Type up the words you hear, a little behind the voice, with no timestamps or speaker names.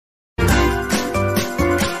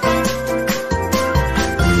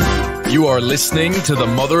You are listening to the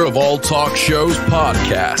Mother of All Talk Shows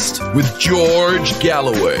podcast with George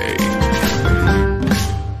Galloway.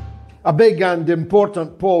 A big and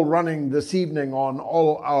important poll running this evening on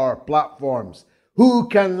all our platforms. Who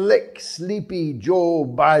can lick sleepy Joe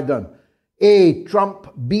Biden? A.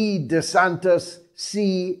 Trump, B. DeSantis,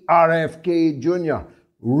 C. RFK Jr.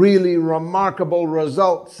 Really remarkable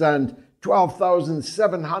results, and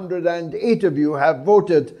 12,708 of you have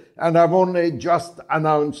voted, and I've only just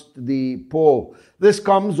announced the poll. This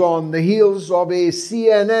comes on the heels of a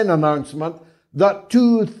CNN announcement that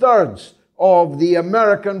 2/3 of the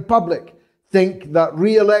American public think that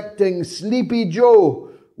re-electing Sleepy Joe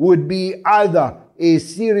would be either a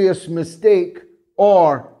serious mistake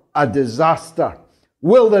or a disaster.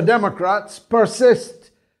 Will the Democrats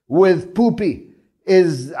persist with Poopy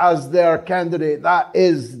as their candidate? That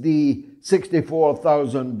is the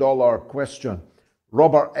 $64,000 question.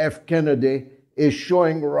 Robert F. Kennedy is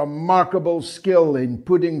showing remarkable skill in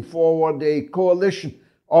putting forward a coalition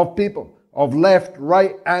of people of left,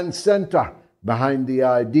 right, and center behind the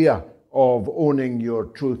idea of owning your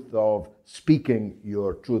truth, of speaking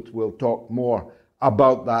your truth. We'll talk more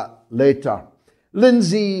about that later.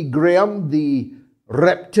 Lindsey Graham, the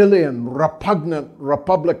reptilian, repugnant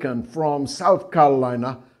Republican from South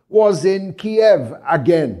Carolina, was in Kiev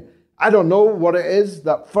again. I don't know what it is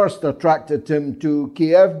that first attracted him to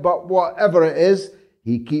Kiev, but whatever it is,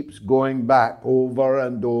 he keeps going back over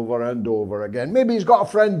and over and over again. Maybe he's got a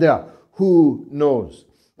friend there, who knows?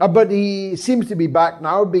 But he seems to be back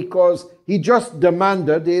now because he just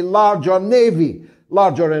demanded a larger navy.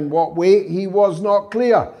 Larger in what way? He was not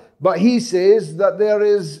clear. But he says that there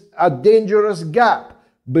is a dangerous gap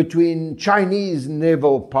between Chinese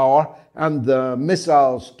naval power and the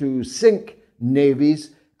missiles to sink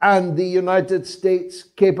navies and the United States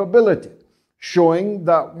capability, showing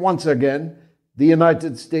that once again, the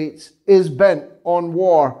United States is bent on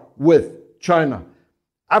war with China.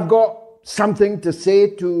 I've got something to say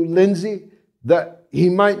to Lindsey that he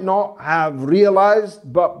might not have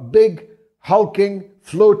realized, but big, hulking,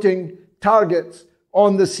 floating targets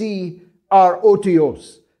on the sea are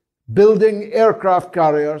OTOs. Building aircraft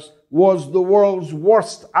carriers was the world's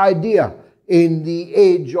worst idea in the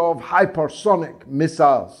age of hypersonic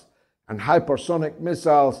missiles. And hypersonic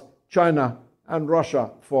missiles, China and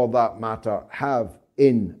Russia, for that matter, have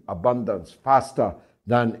in abundance, faster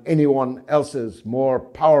than anyone else's, more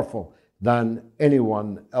powerful than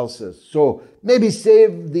anyone else's. So maybe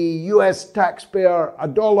save the US taxpayer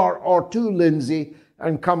 $1 or $2, Lindsey,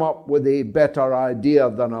 and come up with a better idea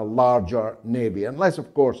than a larger navy, unless,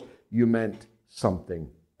 of course, you meant something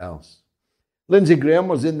else. Lindsey Graham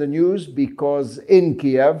was in the news because in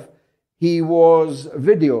Kiev, he was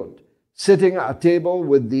videoed sitting at a table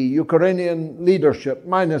with the Ukrainian leadership,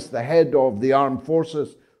 minus the head of the armed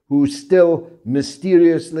forces, who's still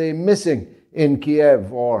mysteriously missing in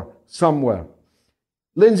Kiev or somewhere.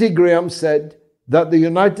 Lindsey Graham said that the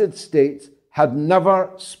United States had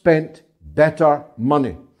never spent better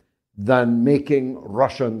money than making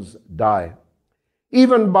Russians die.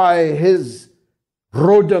 Even by his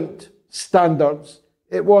rodent standards,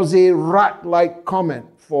 it was a rat-like comment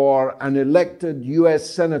for an elected US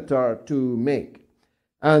senator to make.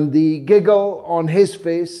 And the giggle on his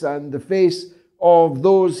face and the face of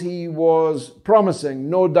those he was promising,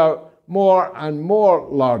 no doubt, more and more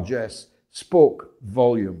largesse, spoke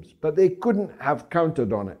volumes. But they couldn't have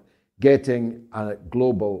counted on it getting a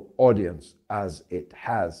global audience as it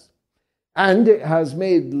has. And it has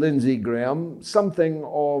made Lindsey Graham something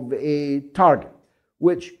of a target,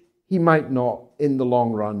 which he might not, in the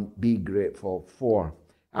long run, be grateful for.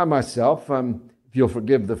 I myself, if you'll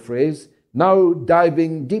forgive the phrase, now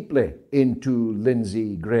diving deeply into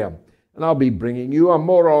Lindsey Graham. And I'll be bringing you a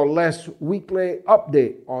more or less weekly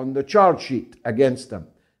update on the charge sheet against him.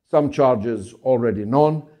 Some charges already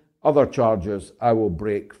known, other charges I will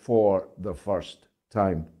break for the first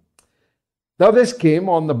time. Now this came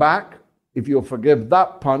on the back, if you'll forgive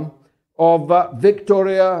that pun, of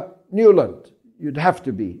Victoria Nuland. You'd have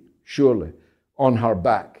to be, surely, on her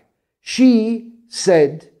back. She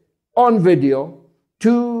said on video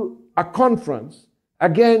to a conference,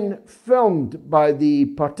 again filmed by the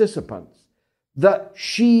participants, that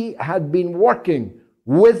she had been working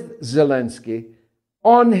with Zelensky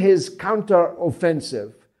on his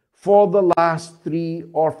counter-offensive for the last 3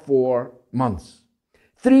 or 4 months.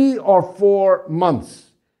 3 or 4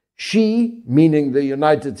 months. She, meaning the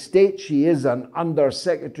United States, she is an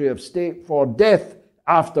Under-Secretary of State for Death,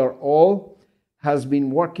 after all, has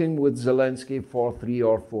been working with Zelensky for 3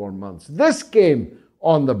 or 4 months. This came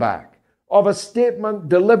on the back of a statement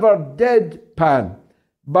delivered deadpan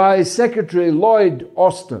by Secretary Lloyd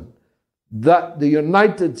Austin that the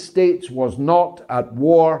United States was not at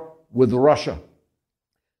war with Russia.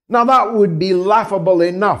 Now, that would be laughable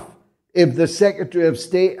enough if the Secretary of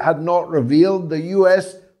State had not revealed the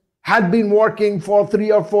US had been working for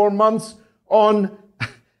 3 or 4 months on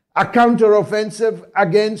a counteroffensive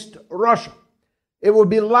against Russia. It would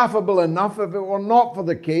be laughable enough if it were not for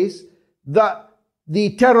the case that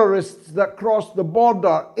the terrorists that crossed the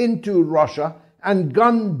border into Russia and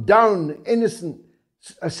gunned down innocent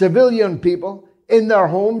civilian people in their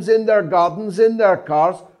homes, in their gardens, in their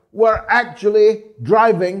cars, were actually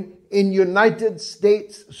driving in United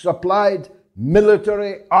States supplied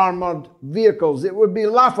military armored vehicles. It would be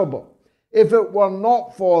laughable if it were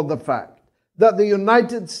not for the fact that the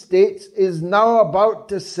United States is now about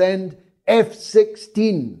to send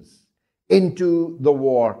F-16s into the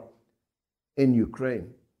war in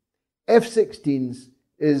Ukraine. F-16s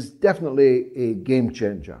is definitely a game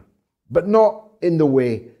changer, but not in the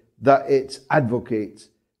way that its advocates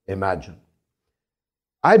imagine.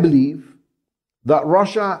 I believe that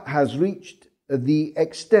Russia has reached the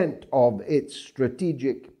extent of its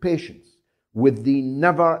strategic patience with the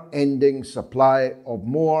never-ending supply of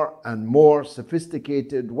more and more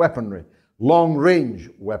sophisticated weaponry, long-range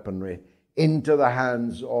weaponry, into the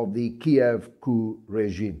hands of the Kiev coup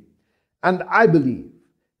regime. And I believe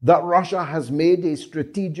that Russia has made a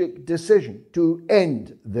strategic decision to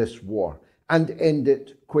end this war and end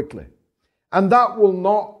it quickly. And that will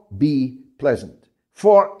not be pleasant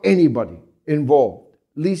for anybody involved,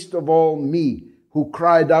 least of all me, who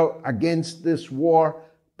cried out against this war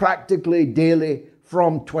practically daily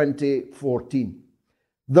from 2014.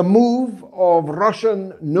 The move of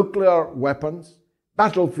Russian nuclear weapons,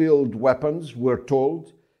 battlefield weapons, we're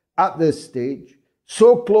told, at this stage,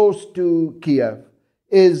 so close to Kiev,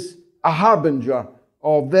 is a harbinger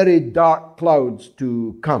of very dark clouds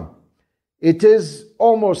to come. It is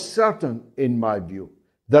almost certain, in my view,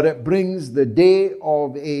 that it brings the day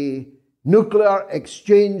of a nuclear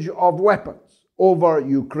exchange of weapons over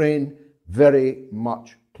Ukraine very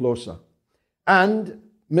much closer. And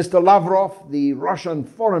Mr. Lavrov, the Russian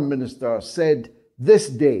foreign minister, said this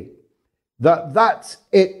day that that's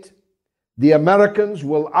it. The Americans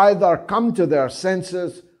will either come to their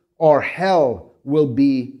senses or hell will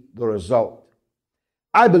be the result.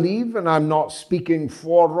 I believe, and I'm not speaking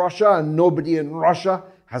for Russia, and nobody in Russia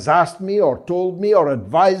has asked me or told me or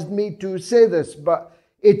advised me to say this, but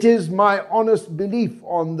it is my honest belief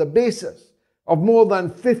on the basis of more than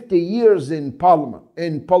 50 years in Parliament,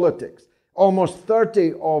 in politics, almost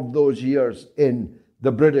 30 of those years in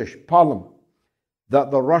the British Parliament,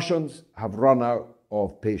 that the Russians have run out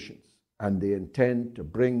of patience and they intend to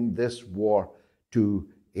bring this war to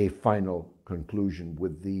a final conclusion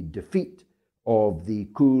with the defeat of the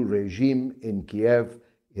coup regime in Kiev,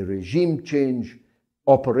 a regime change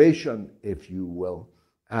operation, if you will,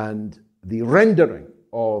 and the rendering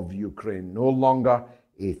of Ukraine no longer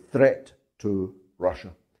a threat to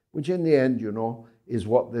Russia, which in the end, you know, is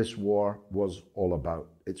what this war was all about.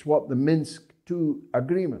 It's what the Minsk II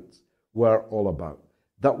agreements were all about,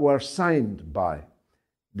 that were signed by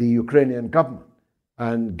the Ukrainian government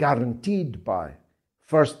and guaranteed by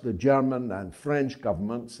first the German and French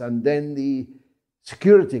governments and then the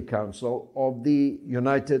Security Council of the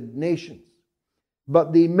United Nations.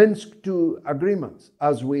 But the Minsk II agreements,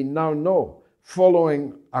 as we now know,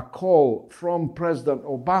 following a call from President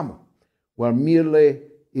Obama, were merely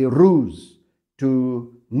a ruse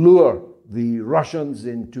to lure the Russians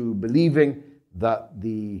into believing that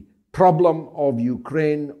the problem of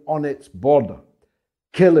Ukraine on its border,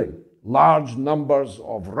 killing large numbers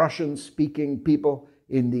of Russian-speaking people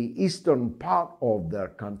in the eastern part of their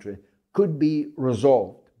country, could be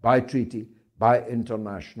resolved by treaty, by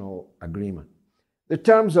international agreement. The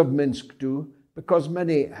terms of Minsk II, because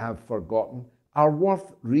many have forgotten, are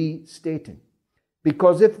worth restating.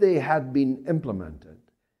 Because if they had been implemented,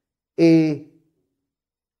 a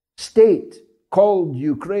state called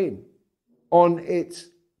Ukraine on its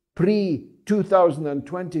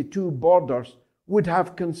pre-2022 borders would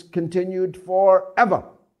have continued forever.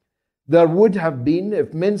 There would have been,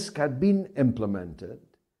 if Minsk had been implemented,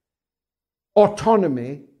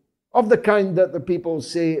 autonomy of the kind that the people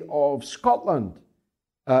say of Scotland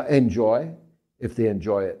enjoy, if they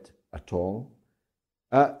enjoy it at all,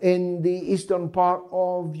 in the eastern part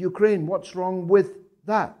of Ukraine. What's wrong with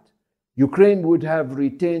that? Ukraine would have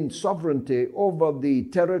retained sovereignty over the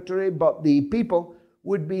territory, but the people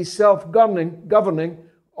would be self-governing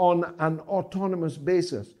on an autonomous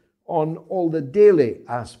basis on all the daily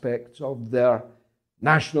aspects of their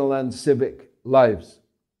national and civic lives.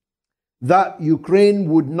 That Ukraine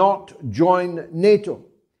would not join NATO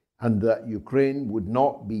and that Ukraine would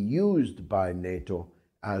not be used by NATO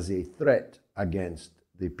as a threat against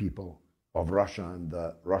the people of Russia and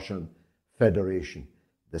the Russian Federation,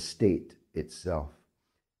 the state itself.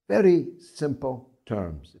 Very simple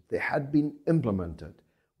terms. If they had been implemented,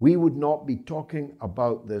 we would not be talking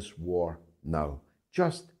about this war now.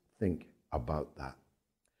 Just think about that.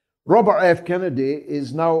 Robert F. Kennedy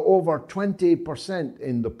is now over 20%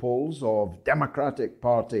 in the polls of Democratic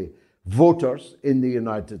Party voters in the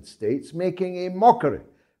United States, making a mockery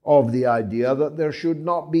of the idea that there should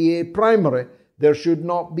not be a primary, there should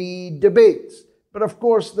not be debates. But of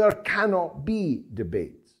course, there cannot be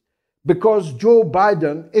debates, because Joe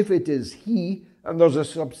Biden, if it is he, and there's a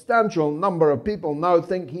substantial number of people now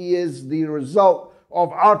think he is the result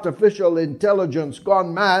of artificial intelligence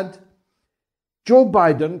gone mad, Joe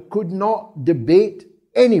Biden could not debate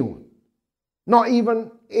anyone, not even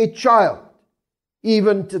a child,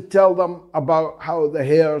 even to tell them about how the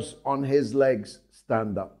hairs on his legs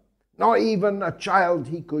stand up. Not even a child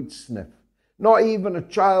he could sniff. Not even a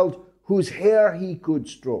child whose hair he could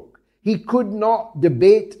stroke. He could not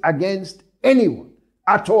debate against anyone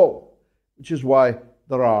at all, which is why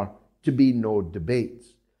there are to be no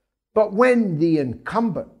debates. But when the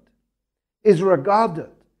incumbent is regarded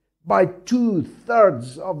by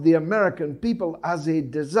 2/3 of the American people as a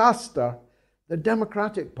disaster, the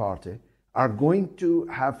Democratic Party are going to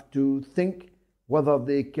have to think whether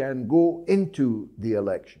they can go into the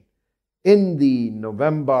election in the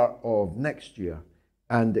November of next year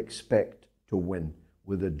and expect to win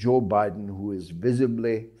with a Joe Biden who is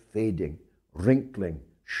visibly fading, wrinkling,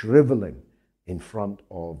 shriveling in front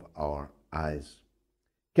of our eyes.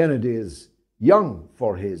 Kennedy is young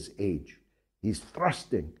for his age. He's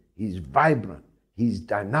thrusting, he's vibrant, he's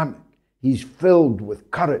dynamic, he's filled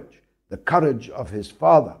with courage, the courage of his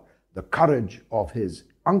father, the courage of his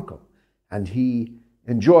uncle, and he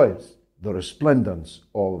enjoys the resplendence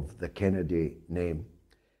of the Kennedy name.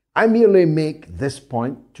 I merely make this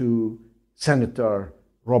point to Senator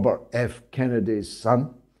Robert F. Kennedy's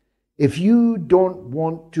son. If you don't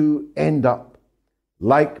want to end up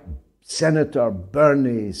like Senator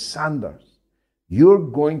Bernie Sanders, you're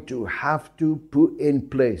going to have to put in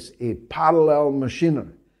place a parallel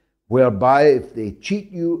machinery whereby if they cheat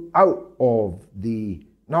you out of the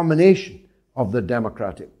nomination of the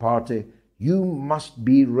Democratic Party, you must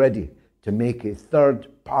be ready to make a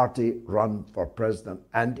third-party run for president.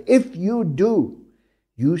 And if you do,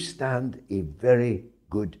 you stand a very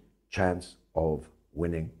good chance of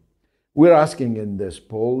winning. We're asking in this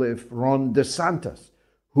poll if Ron DeSantis,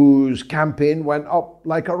 whose campaign went up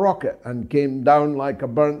like a rocket and came down like a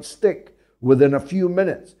burnt stick within a few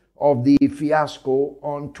minutes of the fiasco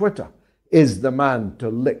on Twitter, is the man to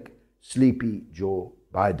lick sleepy Joe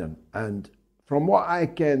Biden. And from what I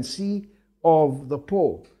can see of the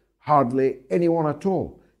poll, hardly anyone at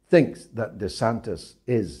all thinks that DeSantis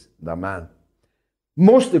is the man.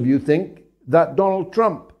 Most of you think that Donald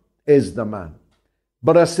Trump is the man,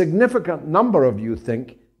 but a significant number of you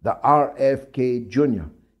think that RFK Jr.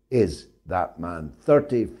 is that man.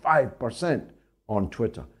 35% on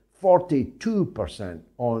Twitter, 42%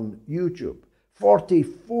 on YouTube,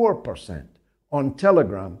 44% on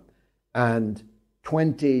Telegram, and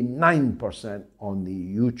 29% on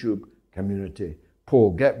the YouTube community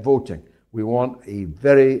poll. Get voting. We want a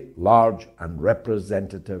very large and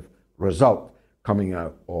representative result coming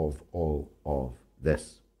out of all of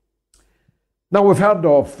this. Now, we've heard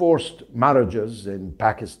of forced marriages in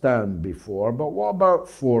Pakistan before, but what about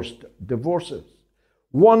forced divorces?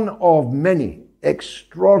 One of many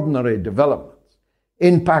extraordinary developments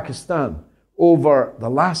in Pakistan over the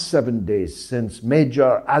last 7 days since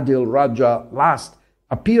Major Adil Raja last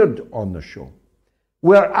appeared on the show,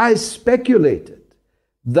 where I speculated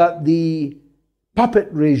that the puppet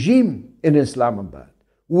regime in Islamabad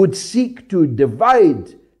would seek to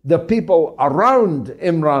divide the people around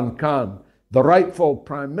Imran Khan, the rightful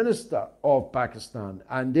Prime Minister of Pakistan,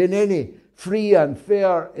 and in any free and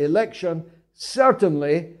fair election,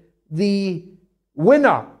 certainly the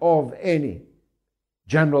winner of any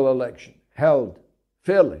general election held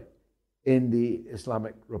fairly in the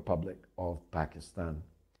Islamic Republic of Pakistan.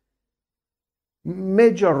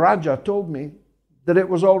 Major Raja told me that it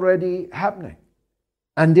was already happening.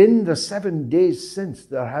 And in the 7 days since,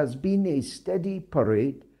 there has been a steady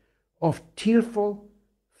parade of tearful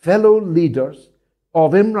fellow leaders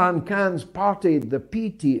of Imran Khan's party, the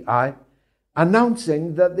PTI,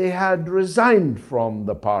 announcing that they had resigned from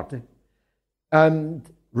the party and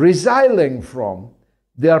resiling from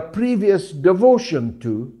their previous devotion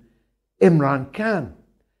to Imran Khan.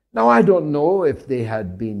 Now, I don't know if they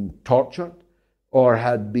had been tortured or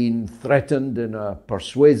had been threatened in a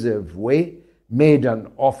persuasive way, made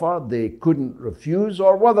an offer they couldn't refuse,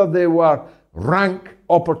 or whether they were rank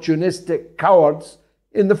opportunistic cowards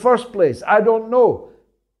in the first place. I don't know.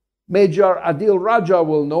 Major Adil Raja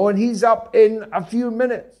will know, and he's up in a few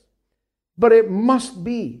minutes. But it must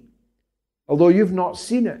be, although you've not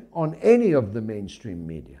seen it on any of the mainstream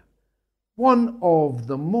media, one of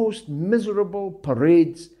the most miserable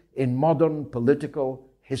parades in modern political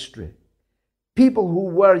history. People who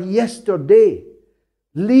were yesterday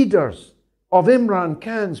leaders of Imran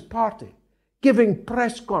Khan's party, giving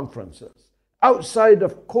press conferences outside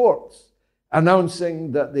of courts,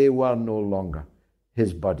 announcing that they were no longer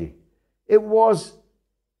his buddy. It was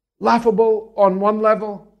laughable on one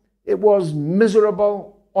level, it was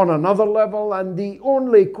miserable on another level, and the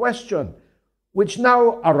only question which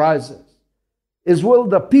now arises is, will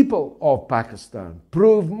the people of Pakistan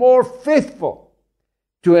prove more faithful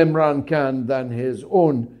to Imran Khan than his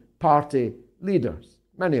own party leaders?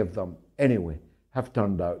 Many of them, anyway, have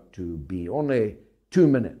turned out to be. Only 2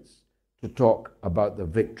 minutes to talk about the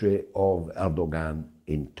victory of Erdogan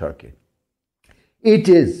in Turkey. It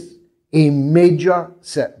is a major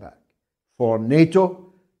setback for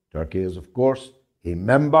NATO. Turkey is, of course, a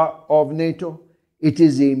member of NATO. It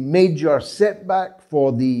is a major setback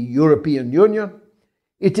for the European Union.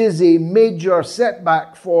 It is a major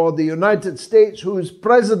setback for the United States, whose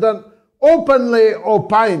president openly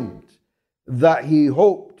opined that he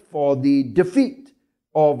hoped for the defeat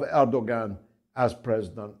of Erdogan as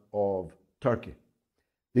president of Turkey.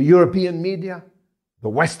 The European media, the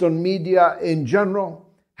Western media in general,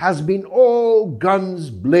 has been all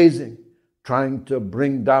guns blazing, trying to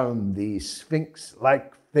bring down the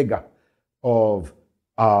Sphinx-like figure of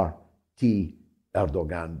R.T.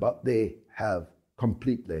 Erdogan, but they have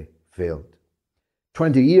completely failed.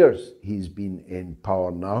 20 years he's been in power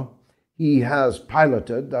now. He has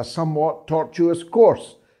piloted a somewhat tortuous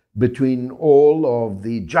course between all of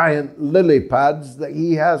the giant lily pads that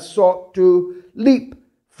he has sought to leap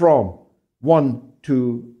from one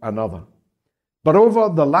to another. But over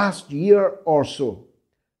the last year or so,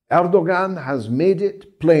 Erdogan has made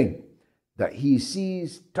it plain that he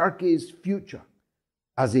sees Turkey's future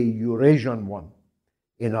as a Eurasian one,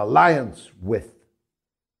 in alliance with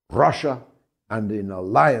Russia and in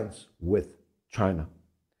alliance with China.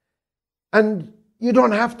 And you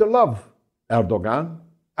don't have to love Erdogan,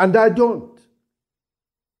 and I don't.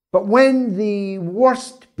 But when the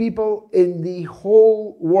worst people in the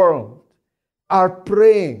whole world are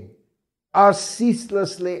praying, are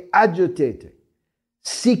ceaselessly agitating,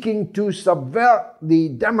 seeking to subvert the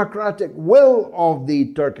democratic will of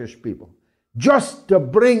the Turkish people, just to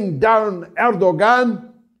bring down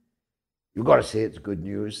Erdogan, you've got to say it's good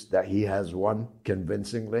news that he has won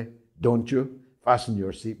convincingly, don't you? Fasten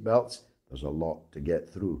your seatbelts. There's a lot to get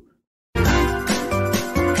through.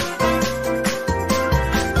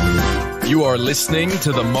 You are listening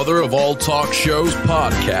to the Mother of All Talk Shows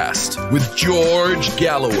podcast with George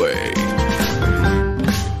Galloway.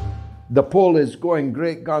 The poll is going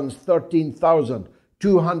great guns.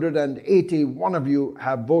 13,281 of you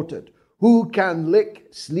have voted. Who can lick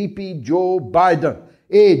sleepy Joe Biden?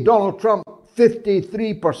 A, Donald Trump,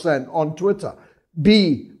 53% on Twitter.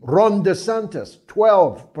 B, Ron DeSantis,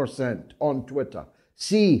 12% on Twitter.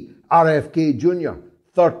 C, RFK Jr.,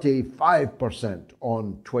 35%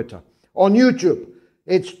 on Twitter. On YouTube,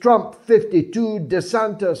 it's Trump 52,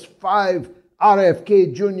 DeSantis 5,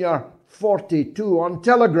 RFK Jr. 42. On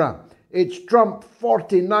Telegram, it's Trump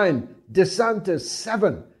 49, DeSantis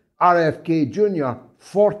 7, RFK Jr.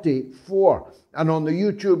 44. And on the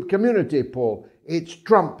YouTube community poll, it's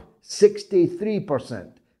Trump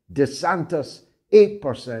 63%, DeSantis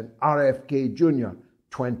 8%, RFK Jr.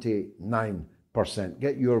 29%.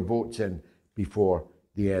 Get your votes in before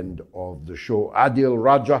the end of the show. Adil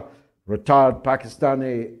Raja, retired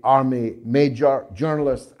Pakistani Army major,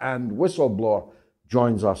 journalist, and whistleblower,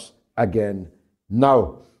 joins us again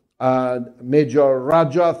now. Major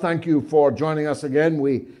Raja, thank you for joining us again.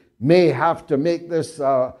 We may have to make this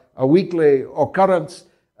a weekly occurrence,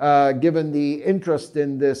 given the interest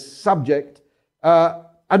in this subject.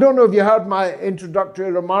 I don't know if you heard my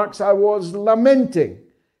introductory remarks. I was lamenting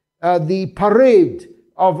the parade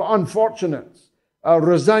of unfortunates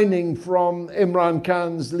resigning from Imran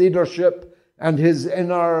Khan's leadership and his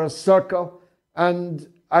inner circle, and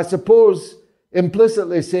I suppose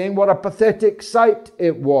implicitly saying what a pathetic sight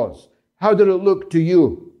it was. How did it look to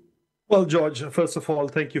you? Well, George, first of all,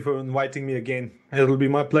 thank you for inviting me again. It'll be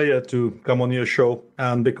my pleasure to come on your show,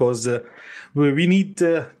 and because we need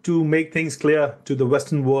to make things clear to the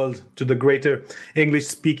Western world, to the greater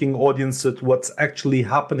English-speaking audience, at what's actually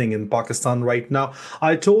happening in Pakistan right now.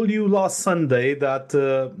 I told you last Sunday that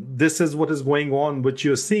this is what is going on, which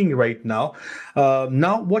you're seeing right now.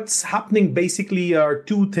 Now, what's happening basically are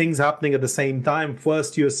two things happening at the same time.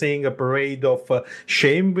 First, you're seeing a parade of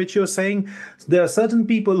shame, which you're saying there are certain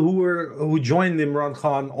people who joined Imran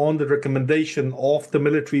Khan on the recommendation of the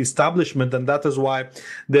military establishment, and that is why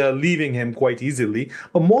they're leaving him quite easily.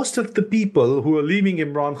 But most of the people who are leaving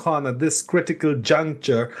Imran Khan at this critical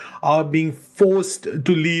juncture are being forced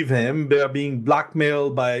to leave him. They are being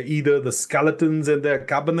blackmailed by either the skeletons in their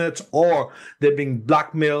cabinet, or they're being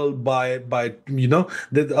blackmailed by you know.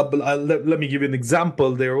 Let me give you an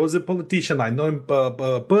example. There was a politician, I know him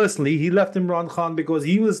personally. He left Imran Khan because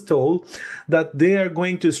he was told that they are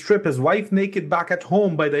going to strip his wife naked back at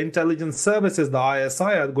home by the intelligence services. The ISI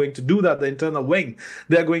are going to do that. The internal wing,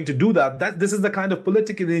 they are going to do that. This is the kind of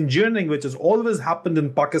political engineering which has always happened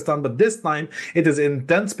in Pakistan, but this time it is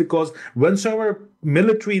intense, because whenever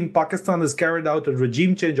military in Pakistan has carried out a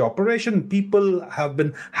regime change operation, people have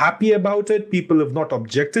been happy about it. People have not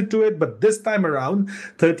objected to it. But this time around,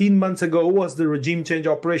 13 months ago, was the regime change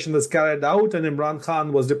operation was carried out and Imran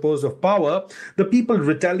Khan was deposed of power. The people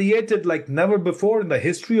retaliated like never before in the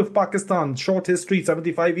history of Pakistan, short history,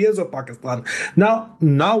 75 years of Pakistan.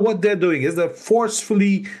 Now what they're doing is they're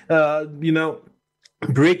forcefully,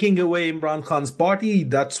 breaking away Imran Khan's party.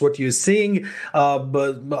 That's what you're seeing.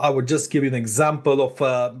 But I would just give you an example of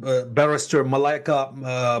Barrister Malaika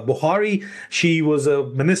Buhari. She was a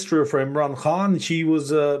minister for Imran Khan. She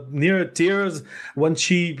was near tears when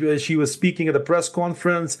she was speaking at a press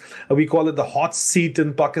conference. We call it the hot seat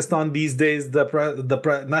in Pakistan these days.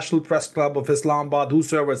 The National Press Club of Islamabad,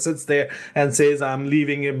 whosoever sits there and says, "I'm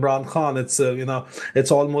leaving Imran Khan,"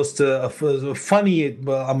 it's almost funny.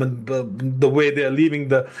 The way they're leaving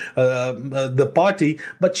the party.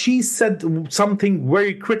 But she said something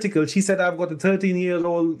very critical. She said, "I've got a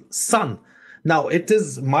 13-year-old son." Now, it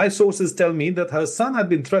is, my sources tell me that her son had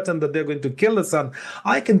been threatened that they're going to kill her son.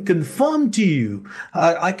 I can confirm to you,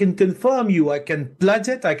 I can pledge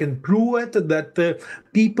it, I can prove it, that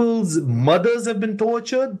people's mothers have been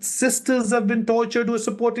tortured, sisters have been tortured who are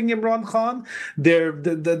supporting Imran Khan. They've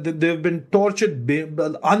been tortured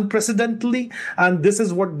unprecedentedly, and this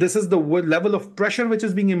is the level of pressure which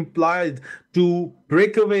is being implied to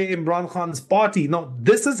break away Imran Khan's party. Now,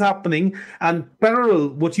 this is happening, and parallel,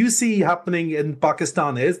 what you see happening in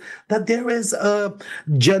Pakistan is that there is a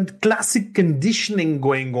classic conditioning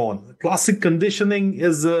going on. Classic conditioning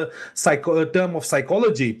is a term of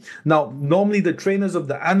psychology. Now, normally the trainers of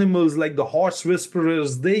the animals, like the horse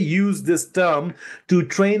whisperers, they use this term to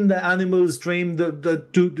train the animals,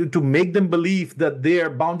 to make them believe that they are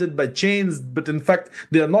bounded by chains, but in fact,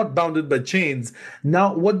 they are not bounded by chains.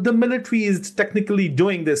 Now, what the military is technically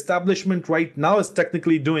doing, the establishment right now is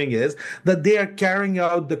technically doing, is that they are carrying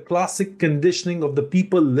out the classic conditioning of the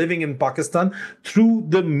people living in Pakistan through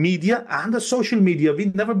the media and the social media. We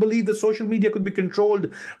never believed that social media could be controlled,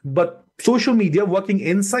 but social media working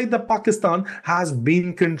inside the Pakistan has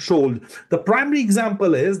been controlled. The primary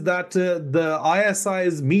example is that the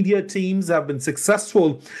ISI's media teams have been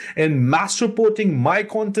successful in mass reporting my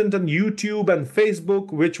content on YouTube and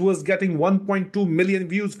Facebook, which was getting 1.2 million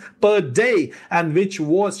views per day and which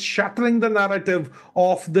was shattering the narrative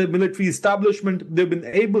of the military establishment.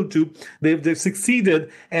 They've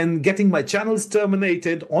succeeded in getting my channels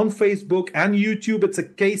terminated on Facebook and YouTube. It's a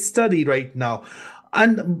case study right now.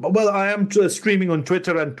 And, well, I am streaming on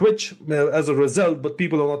Twitter and Twitch as a result, but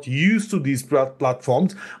people are not used to these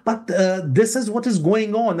platforms. But this is what is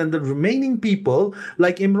going on. And the remaining people,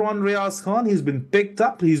 like Imran Riaz Khan, he's been picked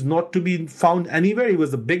up. He's not to be found anywhere. He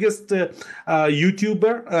was the biggest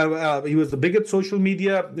YouTuber. He was the biggest social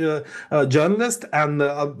media journalist. And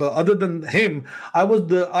other than him, I was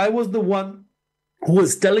the one who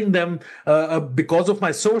was telling them, because of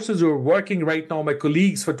my sources who are working right now, my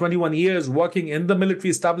colleagues for 21 years working in the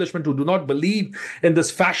military establishment, who do not believe in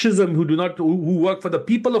this fascism, who work for the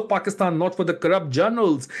people of Pakistan, not for the corrupt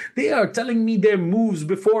journals. They are telling me their moves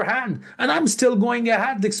beforehand, and I'm still going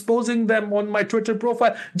ahead exposing them on my Twitter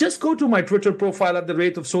profile. Just go to my Twitter profile at the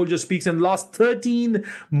rate of Soldier Speaks. In the last 13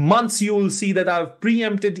 months, you will see that I've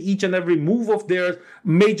preempted each and every move of theirs,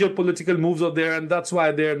 major political moves of theirs, and that's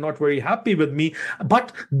why they're not very happy with me.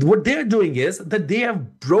 But what they're doing is that they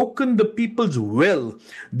have broken the people's will.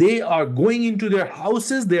 They are going into their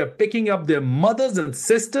houses, they are picking up their mothers and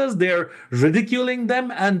sisters, they're ridiculing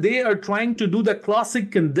them, and they are trying to do the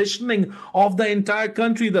classic conditioning of the entire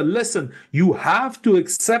country that, listen, you have to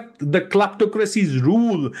accept the kleptocracy's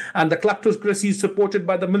rule, and the kleptocracy is supported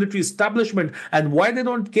by the military establishment. And why they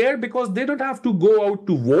don't care? Because they don't have to go out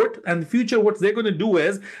to vote. And in the future, what they're going to do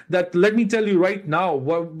is that, let me tell you right now,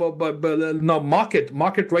 now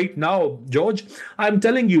market right now, George, I'm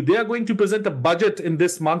telling you, they are going to present a budget in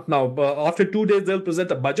this month now. After 2 days, they'll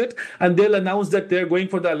present a budget and they'll announce that they're going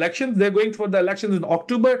for the elections. They're going for the elections in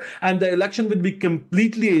October, and the election will be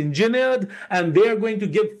completely engineered, and they're going to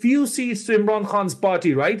give few seats to Imran Khan's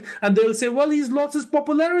party, right? And they'll say, well, he's lost his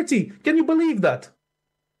popularity. Can you believe that?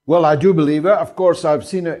 Well, I do believe it. Of course, I've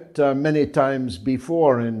seen it many times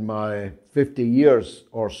before in my 50 years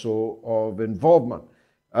or so of involvement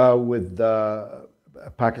with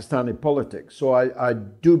Pakistani politics. So I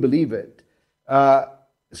do believe it.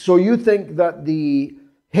 So you think that the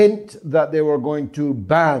hint that they were going to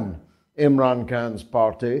ban Imran Khan's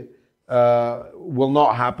party will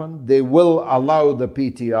not happen? They will allow the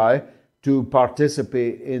PTI to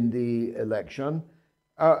participate in the election.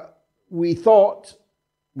 We thought,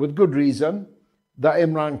 with good reason, that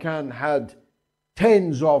Imran Khan had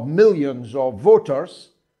tens of millions of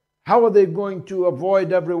voters. How are they going to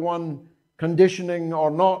avoid everyone conditioning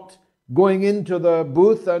or not going into the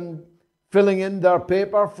booth and filling in their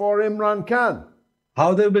paper for Imran Khan?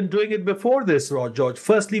 How they've been doing it before this, George.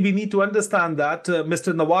 Firstly, we need to understand that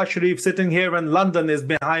Mr. Nawaz Sharif sitting here in London is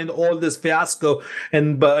behind all this fiasco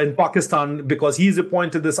in Pakistan, because he's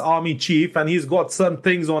appointed this army chief and he's got some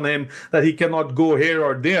things on him that he cannot go here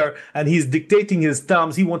or there, and he's dictating his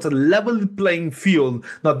terms. He wants a level playing field.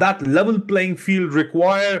 Now, that level playing field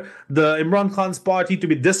require the Imran Khan's party to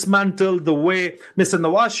be dismantled the way Mr.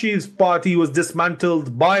 Nawaz Sharif's party was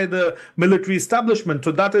dismantled by the military establishment.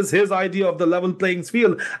 So that is his idea of the level playing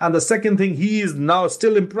field. And the second thing, he is now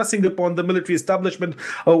still impressing upon the military establishment,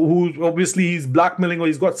 who obviously he's blackmailing, or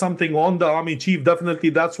he's got something on the army chief.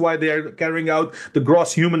 Definitely, that's why they are carrying out the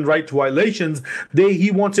gross human rights violations.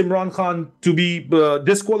 He wants Imran Khan to be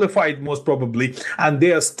disqualified, most probably, and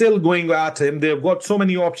they are still going at him. They've got so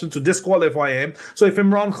many options to disqualify him. So if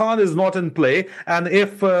Imran Khan is not in play, and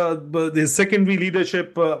if his secondary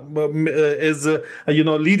leadership is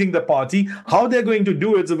leading the party, how they're going to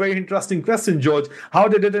do it is a very interesting question, George. How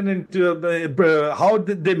did they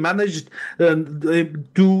manage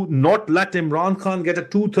to not let Imran Khan get a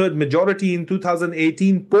 2/3 majority in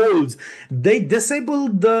 2018 polls? They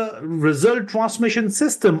disabled the result transmission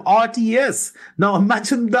system, RTS. Now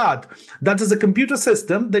imagine that. That is a computer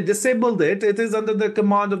system. They disabled it. It is under the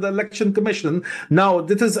command of the Election Commission. Now,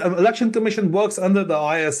 Election Commission works under the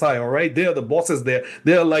ISI, all right? They are the bosses there.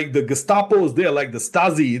 They are like the Gestapos. They are like the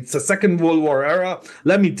Stasi. It's a Second World War era.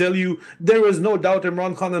 Let me tell you, there is no doubt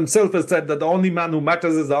Imran Khan himself has said that the only man who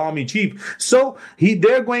matters is the army chief. So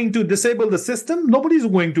they're going to disable the system. Nobody's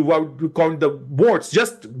going to count the votes.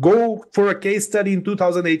 Just go for a case study in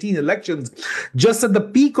 2018 elections. Just at the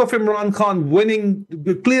peak of Imran Khan winning,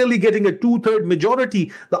 clearly getting a 2/3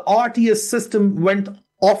 majority, the RTS system went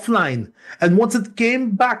offline. And once it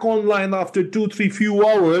came back online after 2-3 few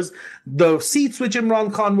hours, the seats which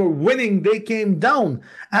Imran Khan were winning, they came down.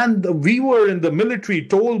 And we were in the military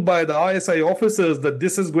told by the ISI officers that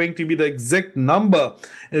this is going to be the exact number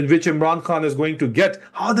in which Imran Khan is going to get.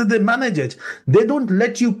 How did they manage it? They don't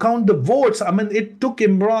let you count the votes. I mean, it took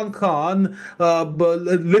Imran Khan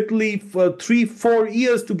literally for 3-4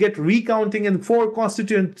 years to get recounting in 4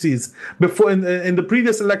 constituencies before in the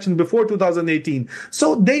previous election before 2018.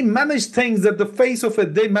 So they manage things at the face of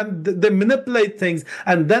it. They manipulate things,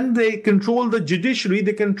 and then they control the judiciary.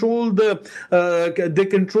 They control the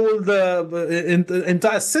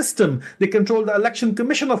entire system. They control the Election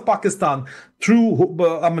Commission of Pakistan through.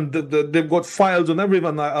 They've got files on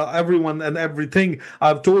everyone and everything.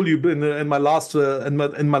 I've told you in my last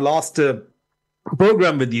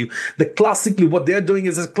program with you, what they're doing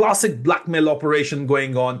is a classic blackmail operation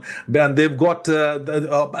going on, and they've got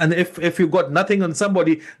and if you've got nothing on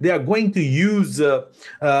somebody, they are going to use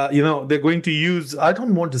they're going to use, I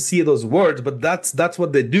don't want to see those words, but that's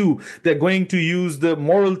what they do. They're going to use the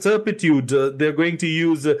moral turpitude. They're going to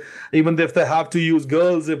use even if they have to use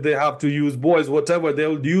girls, if they have to use boys, whatever,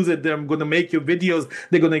 they'll use it. They're going to make your videos.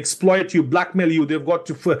 They're going to exploit you, blackmail you. They've got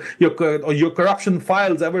your corruption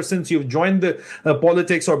files ever since you've joined the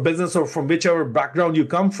politics or business or from whichever background you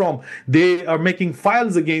come from, they are making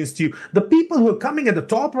files against you. The people who are coming at the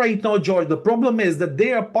top right now, George, the problem is that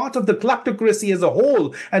they are part of the kleptocracy as a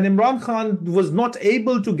whole. And Imran Khan was not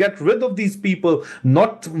able to get rid of these people,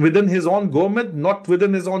 not within his own government, not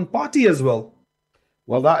within his own party as well.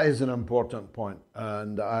 Well, that is an important point.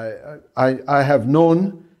 And I have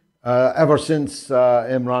known ever since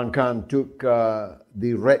Imran Khan took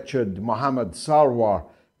the wretched Mohammed Sarwar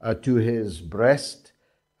to his breast,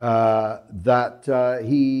 that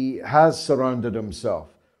he has surrounded himself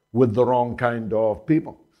with the wrong kind of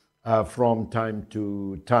people from time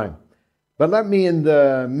to time. But let me, in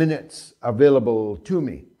the minutes available to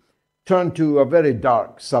me, turn to a very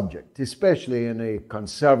dark subject, especially in a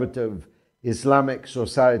conservative Islamic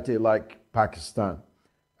society like Pakistan,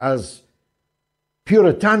 as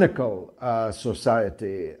puritanical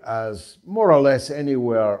society as more or less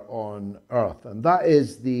anywhere on earth. And that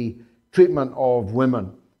is the treatment of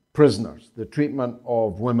women prisoners, the treatment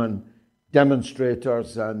of women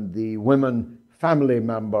demonstrators, and the women family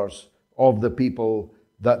members of the people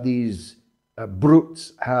that these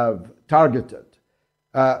brutes have targeted.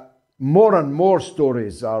 More and more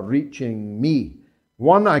stories are reaching me.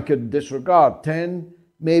 One I could disregard, 10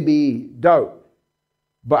 maybe doubt.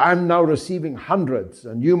 But I'm now receiving hundreds,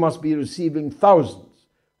 and you must be receiving thousands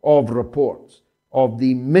of reports of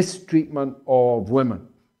the mistreatment of women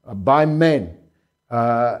by men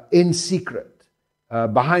in secret,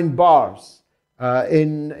 behind bars,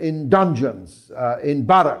 in dungeons, in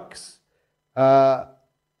barracks.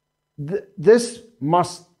 This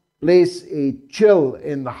must place a chill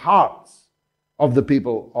in the hearts of the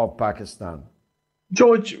people of Pakistan.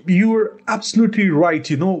 George, you're absolutely right.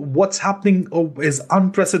 You know, what's happening is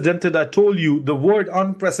unprecedented. I told you the word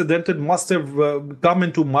unprecedented must have come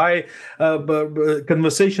into my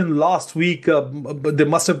conversation last week. It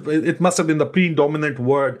must have been the predominant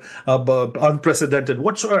word, unprecedented.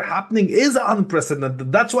 What's happening is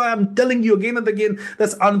unprecedented. That's why I'm telling you again and again,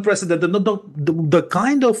 that's unprecedented. The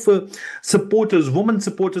kind of supporters, women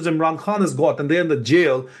supporters Imran Khan has got, and they're in the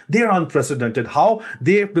jail, they're unprecedented. How?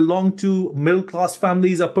 They belong to middle-class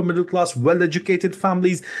families, upper middle class, well-educated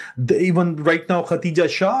families. Even right now, Khatija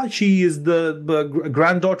Shah, she is the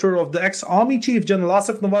granddaughter of the ex-army chief, General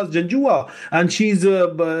Asif Nawaz Janjua, and she's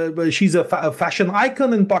a fashion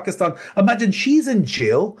icon in Pakistan. Imagine she's in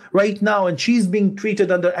jail right now, and she's being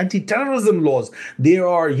treated under anti-terrorism laws. There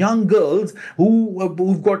are young girls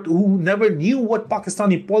who never knew what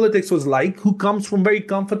Pakistani politics was like, who comes from very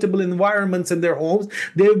comfortable environments in their homes.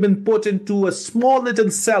 They've been put into a small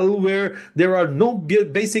little cell where there are no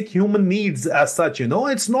basic human needs as such. You know,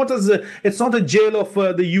 it's not a jail of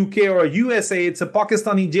the UK or USA. It's a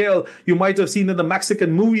Pakistani jail you might have seen in the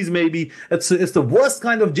Mexican movies. Maybe it's the worst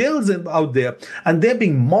kind of jails out there, and they're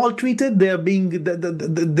being maltreated. There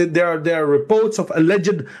are reports of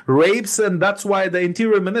alleged rapes, and that's why the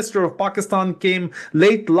Interior Minister of Pakistan came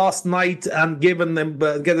late last night and given them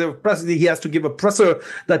he has to give a presser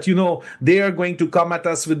that, you know, they are going to come at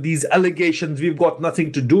us with these allegations. We've got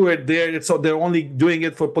nothing to do with it. So they're only doing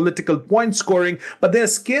it for political point scoring, but they're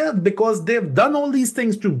scared because they've done all these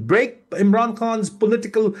things to break Imran Khan's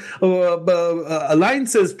political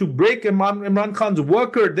alliances, to break Imran Khan's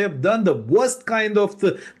worker. They've done the worst kind of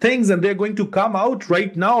things, and they're going to come out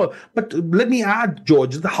right now. But let me add,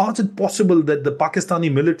 George, how is it possible that the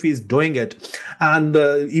Pakistani military is doing it? And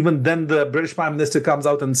even then the British Prime Minister comes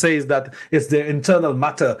out and says that it's their internal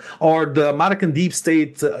matter, or the American deep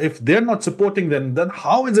state, if they're not supporting them, then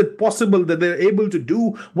how is it possible that they're able to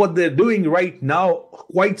do what they're doing right now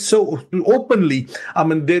quite so openly? I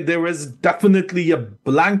mean, there is definitely a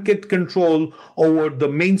blanket control over the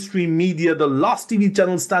mainstream media. The last TV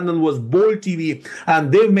channel standing was Bold TV,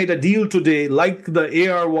 and they've made a deal today, like the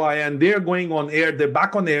ARY, and they're going on air. They're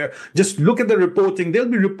back on air. Just look at the reporting. They'll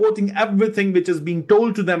be reporting everything which is being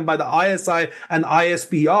told to them by the ISI and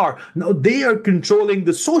ISPR. Now they are controlling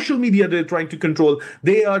the social media. They're trying to control.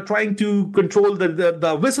 They are trying to control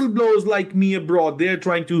the whistleblowers like me abroad. They're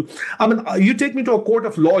trying to, I mean, you take me to a court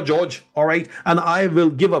of law, George, all right, and I will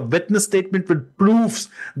give a witness statement with proofs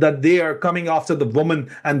that they are coming after the woman,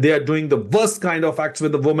 and they are doing the worst kind of acts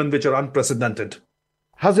with the woman which are unprecedented.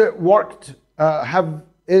 Has it worked?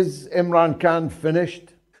 Is Imran Khan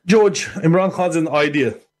finished? George, Imran Khan's an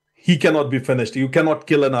idea. he cannot be finished. You cannot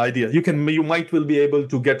kill an idea. You might will be able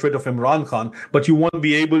to get rid of Imran Khan, but you won't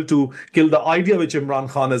be able to kill the idea which Imran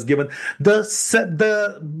Khan has given.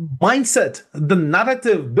 The mindset, the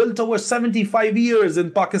narrative built over 75 years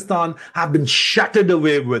in Pakistan have been shattered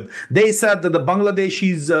away with. They said that the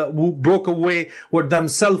Bangladeshis who broke away were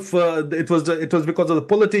themselves. It was because of the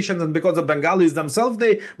politicians and because of Bengalis themselves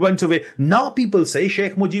they went away. Now people say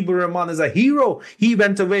Sheikh Mujibur Rahman is a hero. He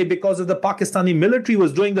went away because of the Pakistani military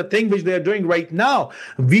was doing the thing which they are doing right now.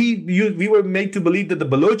 We were made to believe that the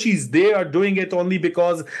Balochis, they are doing it only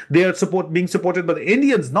because they are being supported by the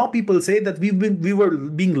Indians. Now people say that we were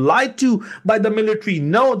being lied to by the military.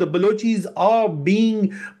 No, the Balochis are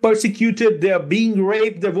being persecuted. They are being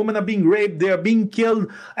raped. Their women are being raped. They are being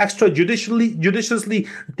killed extrajudiciously.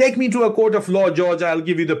 Take me to a court of law, George. I'll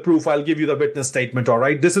give you the proof. I'll give you the witness statement. All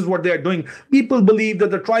right. This is what they are doing. People believe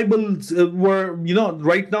that the tribals were,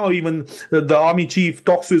 right now even the army chief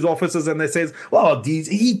talks to his officers and they says, well,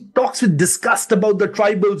 he talks with disgust about the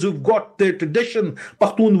tribals who've got their tradition.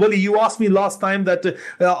 Pakhtun Wali, you asked me last time that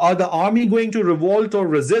are the army going to revolt or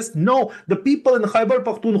resist? No, the people in Khyber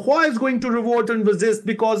Pakhtunkhwa is going to revolt and resist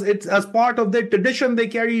because it's as part of their tradition. They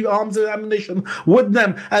carry arms and ammunition with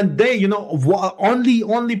them, and they,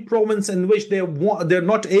 only province in which they're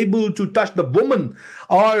not able to touch the woman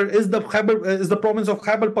is the province of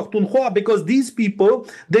Khyber Pakhtunkhwa, because these people,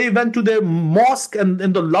 they went to their mosque and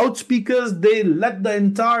in the loudspeakers they let the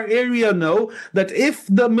entire area know that if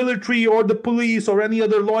the military or the police or any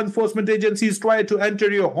other law enforcement agencies try to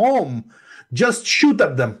enter your home, just shoot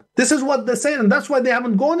at them. This is what they say, and that's why they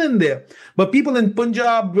haven't gone in there. But people in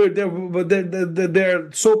Punjab,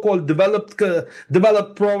 they're so-called developed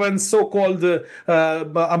province, so-called they're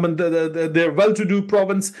well-to-do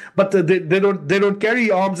province, but they don't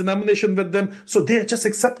carry arms and ammunition with them, so they're just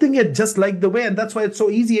accepting it just like the way, and that's why it's so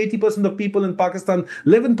easy. 80% of people in Pakistan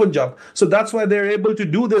live in Punjab, so that's why they're able to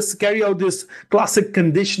do this, carry out this classic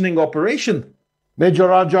conditioning operation. Major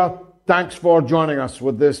Raja, thanks for joining us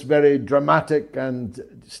with this very dramatic and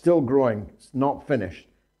still growing, not finished,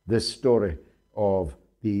 this story of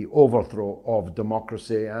the overthrow of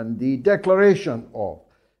democracy and the declaration of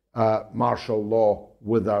martial law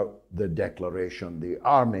without the declaration. The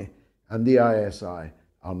army and the ISI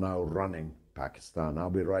are now running Pakistan. I'll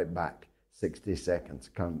be right back. 60 seconds,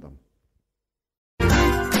 count them.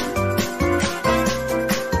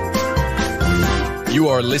 You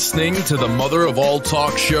are listening to the Mother of All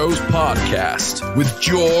Talk Shows podcast with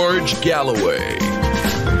George Galloway.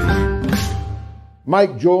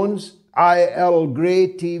 Mike Jones, IL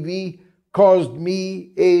Grey TV, caused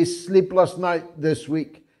me a sleepless night this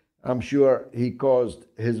week. I'm sure he caused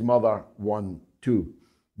his mother one too.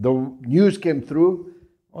 The news came through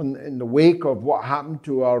in the wake of what happened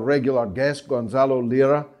to our regular guest, Gonzalo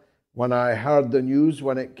Lira. When I heard the news,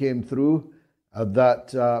 when it came through,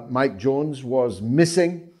 that Mike Jones was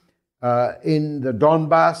missing in the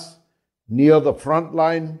Donbass, near the front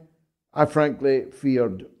line, I frankly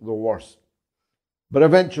feared the worst. But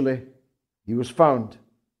eventually, he was found,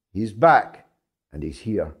 he's back, and he's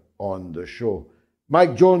here on the show.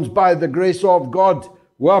 Mike Jones, by the grace of God,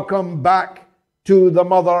 welcome back to the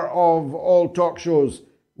Mother of All Talk Shows.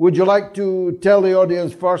 Would you like to tell the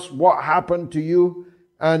audience first what happened to you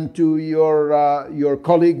and to your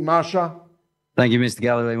colleague, Masha? Thank you, Mr.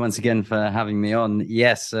 Galloway, once again for having me on.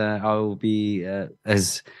 Yes, I will be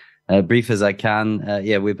as brief as I can.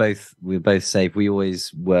 We're both safe. We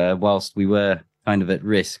always were. Whilst we were kind of at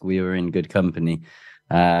risk, we were in good company.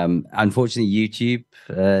 Unfortunately, YouTube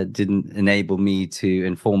didn't enable me to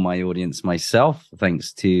inform my audience myself,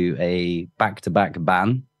 thanks to a back-to-back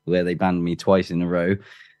ban where they banned me twice in a row,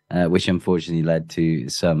 which unfortunately led to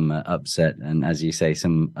some upset and, as you say,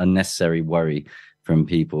 some unnecessary worry from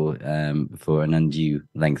people for an undue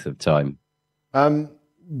length of time.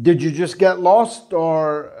 Did you just get lost,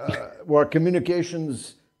 or were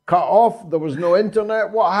communications cut off? There was no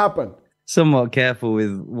internet? What happened? Somewhat careful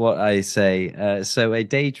with what I say. So a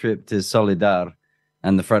day trip to Solidar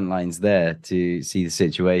and the front lines there to see the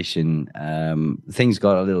situation, things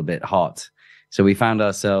got a little bit hot. So we found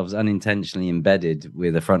ourselves unintentionally embedded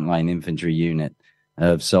with a frontline infantry unit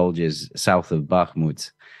of soldiers south of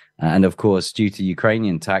Bakhmut. And of course, due to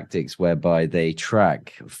Ukrainian tactics whereby they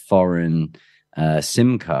track foreign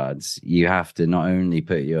SIM cards, you have to not only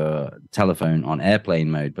put your telephone on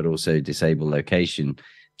airplane mode, but also disable location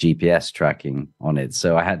GPS tracking on it.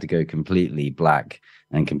 So I had to go completely black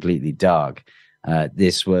and completely dark.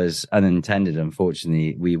 This was unintended,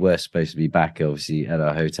 unfortunately. We were supposed to be back, obviously, at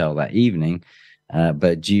our hotel that evening.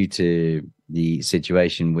 But due to the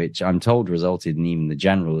situation, which I'm told resulted in even the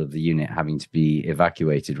general of the unit having to be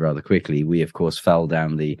evacuated rather quickly, we of course fell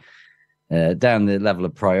down the level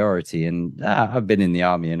of priority. And I've been in the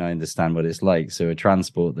army and I understand what it's like. So a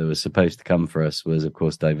transport that was supposed to come for us was, of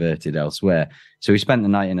course, diverted elsewhere. So we spent the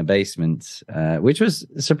night in a basement, which was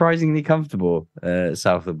surprisingly comfortable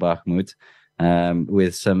south of Bakhmut,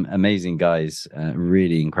 with some amazing guys,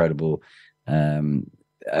 really incredible,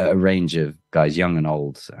 a range of guys, young and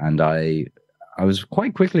old. And I was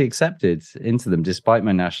quite quickly accepted into them, despite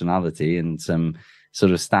my nationality and some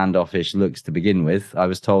sort of standoffish looks to begin with. I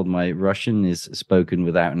was told my Russian is spoken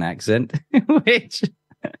without an accent, which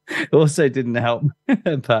also didn't help,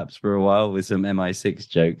 perhaps for a while, with some MI6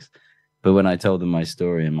 jokes. But when I told them my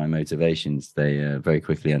story and my motivations, they very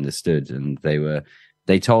quickly understood. And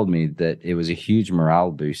they told me that it was a huge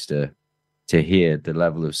morale booster to hear the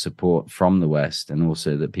level of support from the West, and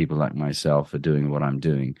also that people like myself are doing what I'm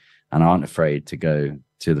doing and aren't afraid to go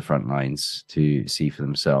to the front lines to see for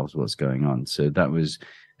themselves what's going on. So that was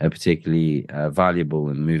a particularly valuable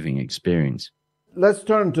and moving experience. Let's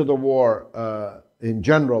turn to the war in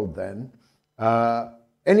general then.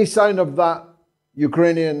 Any sign of that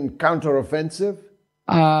Ukrainian counteroffensive?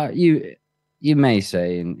 You may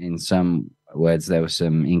say in some words there was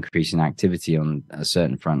some increase in activity on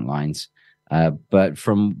certain front lines. But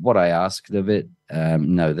from what I asked of it,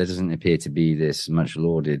 no, there doesn't appear to be this much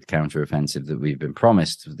lauded counteroffensive that we've been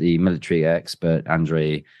promised. The military expert,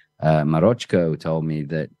 Andrei Marochko, told me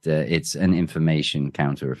that it's an information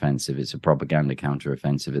counteroffensive. It's a propaganda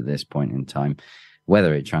counteroffensive at this point in time.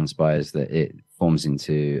 Whether it transpires that it forms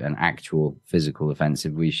into an actual physical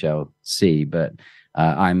offensive, we shall see. But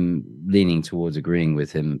I'm leaning towards agreeing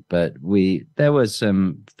with him. But there was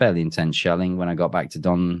some fairly intense shelling when I got back to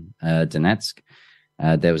Donetsk.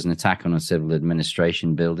 There was an attack on a civil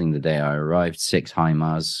administration building the day I arrived. 6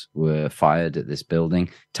 HIMARS were fired at this building,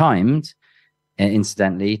 timed,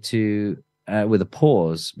 incidentally, with a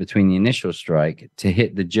pause between the initial strike to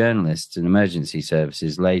hit the journalists and emergency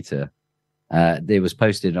services later. It was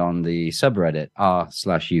posted on the subreddit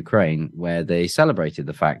r/Ukraine, where they celebrated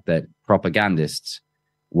the fact that propagandists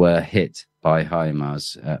were hit by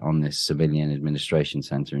HIMARS on this civilian administration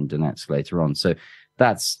center in Donetsk later on. So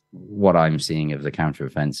that's what I'm seeing of the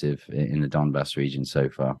counteroffensive in the Donbass region so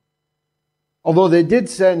far. Although they did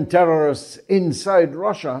send terrorists inside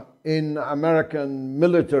Russia in American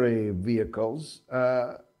military vehicles,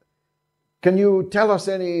 can you tell us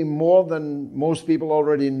any more than most people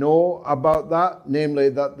already know about that? Namely,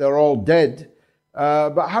 that they're all dead.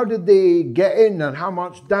 But how did they get in and how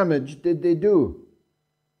much damage did they do?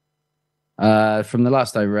 From the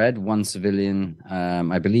last I read, one civilian,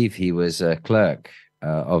 I believe he was a clerk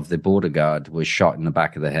of the border guard, was shot in the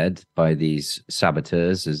back of the head by these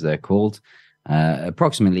saboteurs, as they're called.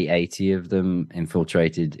 Approximately 80 of them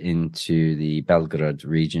infiltrated into the Belgorod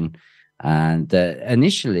region. And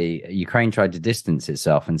initially, Ukraine tried to distance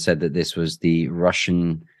itself and said that this was the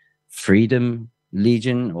Russian Freedom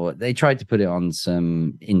Legion, or they tried to put it on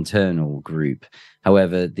some internal group.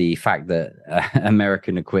 However, the fact that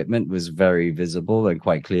American equipment was very visible and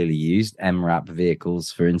quite clearly used, MRAP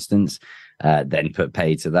vehicles, for instance, then put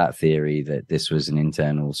pay to that theory that this was an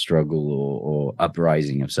internal struggle or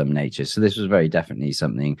uprising of some nature. So this was very definitely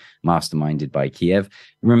something masterminded by Kiev.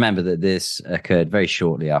 Remember that this occurred very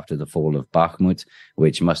shortly after the fall of Bakhmut,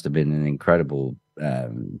 which must have been an incredible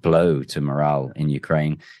blow to morale in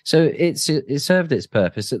Ukraine. So it served its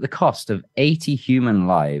purpose at the cost of 80 human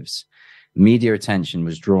lives. Media attention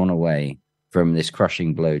was drawn away from this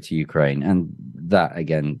crushing blow to Ukraine. And that,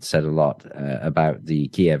 again, said a lot about the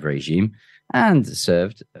Kiev regime, and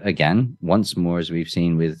served, again, once more, as we've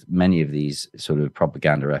seen with many of these sort of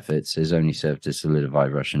propaganda efforts, has only served to solidify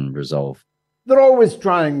Russian resolve. They're always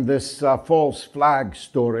trying this false flag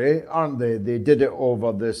story, aren't they? They did it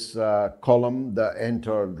over this column that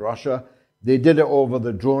entered Russia. They did it over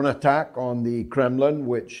the drone attack on the Kremlin,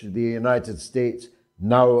 which the United States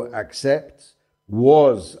now accepts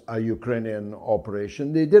was a Ukrainian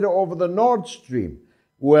operation. They did it over the Nord Stream,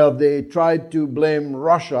 where they tried to blame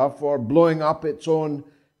Russia for blowing up its own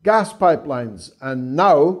gas pipelines. And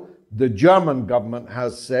now the German government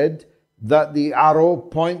has said that the arrow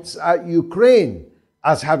points at Ukraine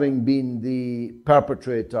as having been the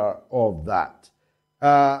perpetrator of that.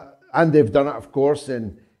 And they've done it, of course,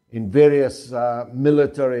 in various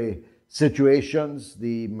military situations,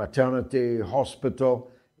 the maternity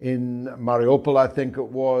hospital in Mariupol, I think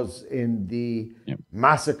it was, in the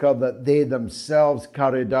massacre that they themselves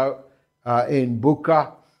carried out in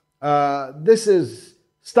Bucha. This is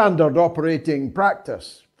standard operating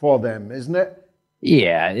practice for them, isn't it?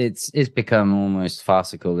 Yeah, it's become almost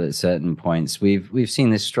farcical at certain points. We've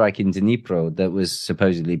seen this strike in Dnipro that was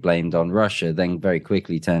supposedly blamed on Russia, then very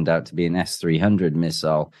quickly turned out to be an S-300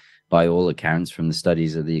 missile by all accounts from the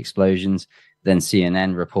studies of the explosions. Then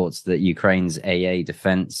CNN reports that Ukraine's AA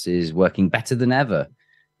defense is working better than ever.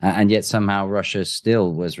 And yet somehow Russia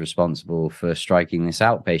still was responsible for striking this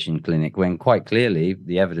outpatient clinic when quite clearly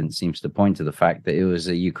the evidence seems to point to the fact that it was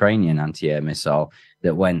a Ukrainian anti-air missile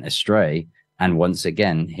that went astray and once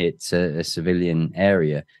again hit a civilian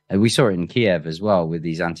area. And we saw it in Kiev as well with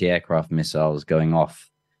these anti-aircraft missiles going off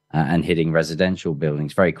and hitting residential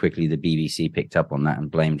buildings. Very quickly, the BBC picked up on that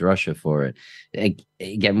and blamed Russia for it.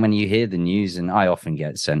 Again, when you hear the news, and I often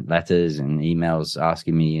get sent letters and emails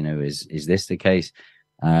asking me, is this the case?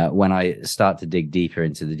 When I start to dig deeper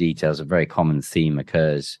into the details, a very common theme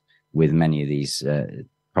occurs with many of these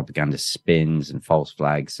propaganda spins and false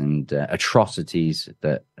flags and atrocities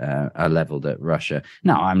that are leveled at Russia.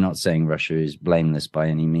 Now, I'm not saying Russia is blameless by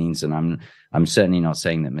any means, and I'm certainly not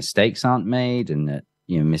saying that mistakes aren't made and that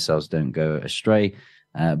missiles don't go astray.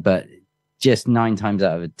 But just 9 times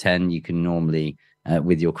out of 10, you can normally,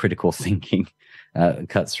 with your critical thinking,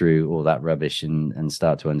 cut through all that rubbish and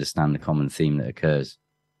start to understand the common theme that occurs.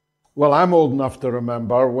 Well, I'm old enough to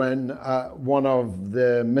remember when one of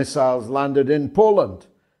the missiles landed in Poland.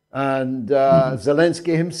 And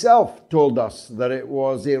Zelensky himself told us that it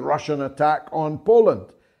was a Russian attack on Poland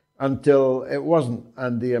until it wasn't.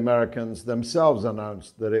 And the Americans themselves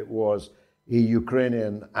announced that it was a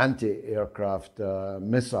Ukrainian anti-aircraft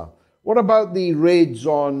missile. What about the raids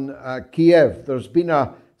on Kiev? There's been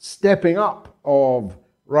a stepping up of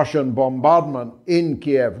Russian bombardment in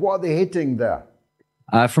Kiev. What are they hitting there?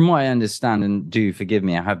 From what I understand, and do forgive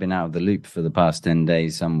me, I have been out of the loop for the past 10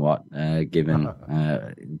 days somewhat, given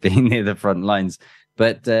being near the front lines.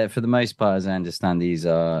 But for the most part, as I understand, these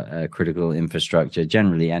are critical infrastructure,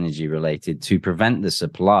 generally energy related, to prevent the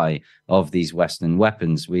supply of these Western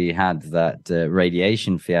weapons. We had that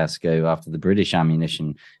radiation fiasco after the British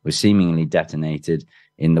ammunition was seemingly detonated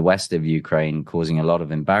in the west of Ukraine, causing a lot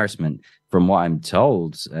of embarrassment. From what I'm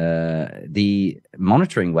told, the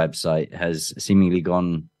monitoring website has seemingly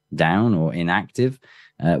gone down or inactive,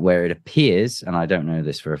 where it appears, and I don't know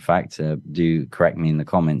this for a fact, do correct me in the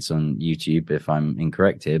comments on YouTube if I'm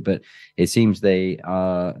incorrect here, but it seems they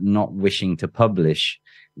are not wishing to publish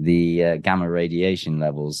the gamma radiation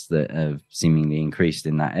levels that have seemingly increased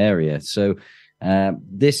in that area. So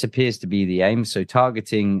this appears to be the aim. So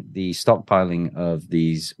targeting the stockpiling of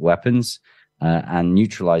these weapons and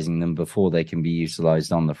neutralizing them before they can be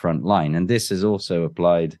utilized on the front line. And this is also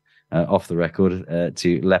applied off the record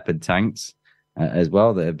to Leopard tanks as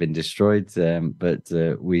well that have been destroyed. But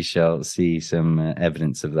we shall see some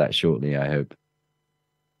evidence of that shortly, I hope.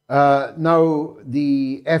 Now,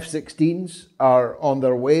 the F-16s are on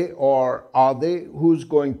their way, or are they? Who's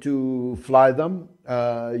going to fly them?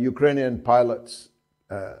 Ukrainian pilots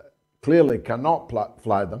clearly cannot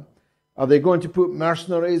fly them. Are they going to put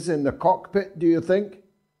mercenaries in the cockpit, do you think?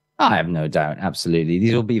 I have no doubt, absolutely.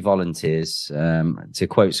 These will be volunteers. To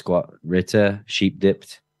quote Scott Ritter,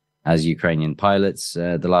 sheep-dipped as Ukrainian pilots.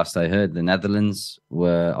 The last I heard, the Netherlands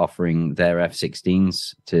were offering their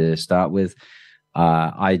F-16s to start with.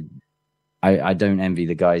 I don't envy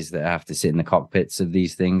the guys that have to sit in the cockpits of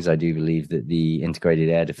these things. I do believe that the integrated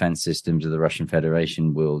air defense systems of the Russian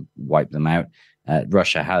Federation will wipe them out.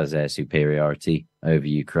 Russia has air superiority over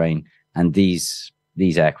Ukraine, and these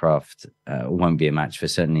aircraft won't be a match for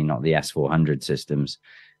certainly not the S-400 systems.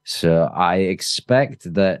 So I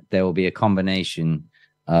expect that there will be a combination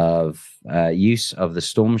of use of the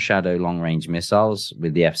Storm Shadow long-range missiles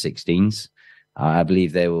with the F-16s. I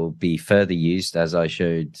believe they will be further used, as I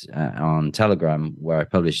showed on Telegram, where I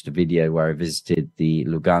published a video where I visited the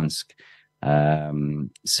Lugansk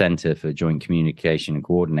Center for Joint Communication and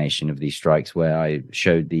Coordination of these strikes, where I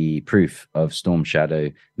showed the proof of Storm Shadow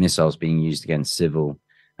missiles being used against civil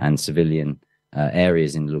and civilian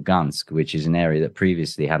areas in Lugansk, which is an area that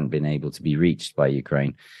previously hadn't been able to be reached by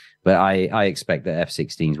Ukraine. But I expect that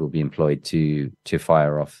F-16s will be employed to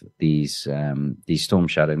fire off these Storm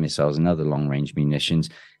Shadow missiles and other long-range munitions,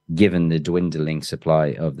 given the dwindling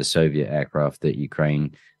supply of the Soviet aircraft that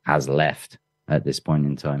Ukraine has left at this point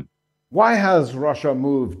in time. Why has Russia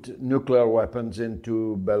moved nuclear weapons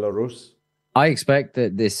into Belarus? I expect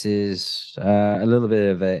that this is a little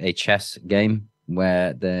bit of a chess game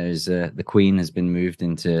where there's the Queen has been moved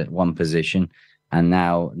into one position, and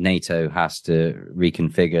now NATO has to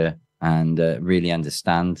reconfigure and really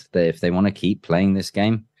understand that if they want to keep playing this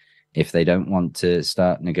game, if they don't want to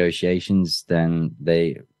start negotiations, then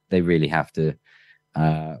they really have to.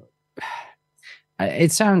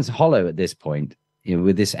 It sounds hollow at this point,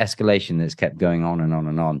 with this escalation that's kept going on and on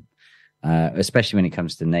and on, especially when it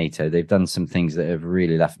comes to NATO, they've done some things that have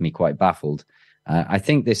really left me quite baffled. I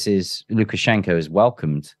think Lukashenko has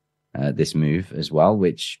welcomed this move as well,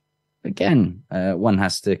 which, again, one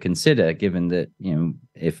has to consider, given that,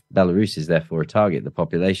 if Belarus is therefore a target, the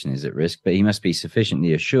population is at risk, but he must be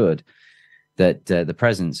sufficiently assured that the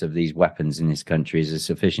presence of these weapons in his country is a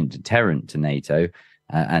sufficient deterrent to NATO,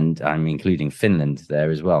 and I'm including Finland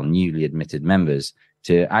there as well, newly admitted members,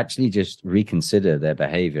 to actually just reconsider their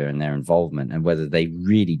behavior and their involvement, and whether they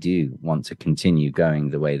really do want to continue going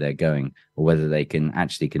the way they're going, or whether they can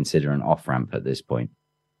actually consider an off-ramp at this point.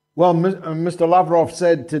 Well, Mr. Lavrov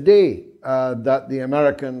said today that the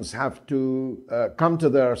Americans have to come to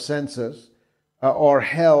their senses, or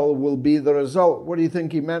hell will be the result. What do you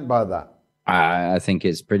think he meant by that? I think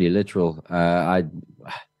it's pretty literal.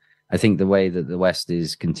 I think the way that the West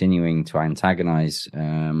is continuing to antagonize,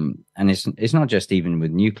 and it's not just even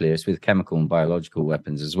with nuclear, it's with chemical and biological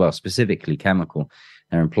weapons as well, specifically chemical.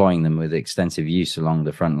 They're employing them with extensive use along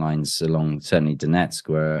the front lines, along certainly Donetsk,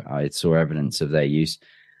 where I saw evidence of their use.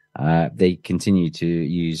 They continue to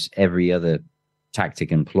use every other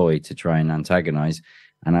tactic employed to try and antagonize.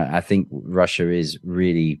 And I think Russia is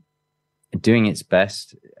really doing its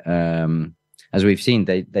best. As we've seen,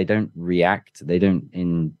 they don't react. They don't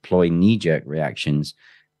employ knee-jerk reactions,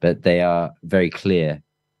 but they are very clear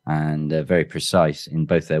and very precise in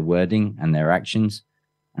both their wording and their actions.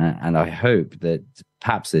 And I hope that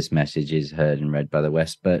perhaps this message is heard and read by the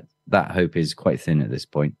West, but that hope is quite thin at this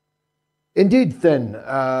point. Indeed thin,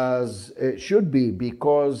 as it should be,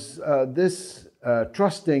 because this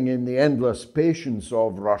trusting in the endless patience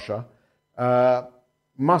of Russia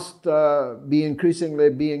must be increasingly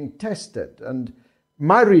being tested. And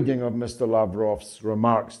my reading of Mr. Lavrov's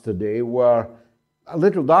remarks today were a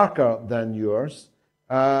little darker than yours.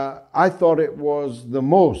 I thought it was the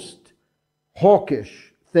most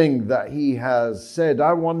hawkish thing that he has said.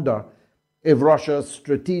 I wonder if Russia's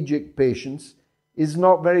strategic patience is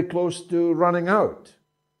not very close to running out.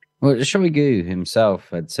 Well, Shoigu himself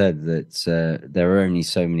had said that there are only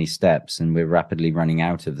so many steps and we're rapidly running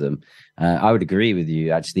out of them. I would agree with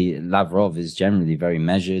you. Actually, Lavrov is generally very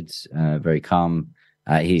measured, very calm.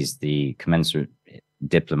 He's the commensurate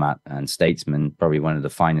diplomat and statesman, probably one of the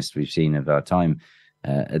finest we've seen of our time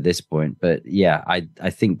at this point. But yeah, I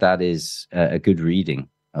think that is a good reading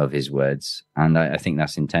of his words. And I think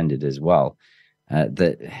that's intended as well.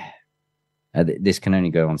 That this can only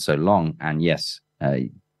go on so long. And yes,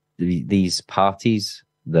 these parties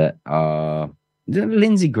that are...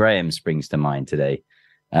 Lindsey Graham springs to mind today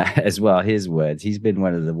as well. His words. He's been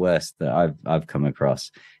one of the worst that I've come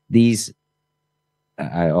across.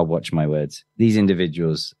 I'll watch my words. These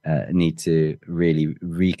individuals need to really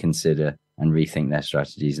reconsider and rethink their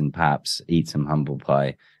strategies, and perhaps eat some humble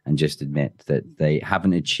pie and just admit that they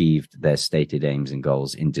haven't achieved their stated aims and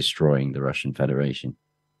goals in destroying the Russian Federation.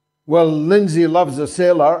 Well, Lindsay loves a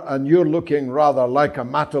sailor, and you're looking rather like a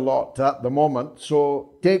matalot at the moment.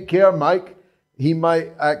 So take care, Mike. He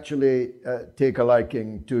might actually take a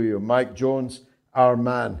liking to you. Mike Jones, our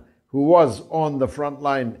man, who was on the front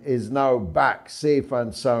line, is now back safe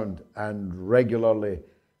and sound and regularly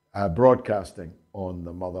broadcasting on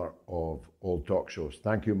the mother of all talk shows.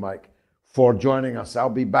 Thank you, Mike, for joining us. I'll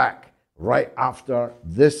be back right after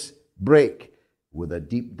this break with a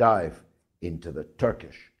deep dive into the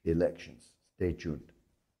Turkish elections. Stay tuned.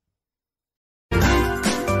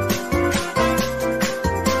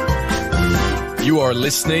 You are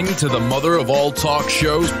listening to the Mother of All Talk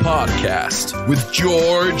Shows podcast with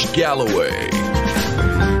George Galloway.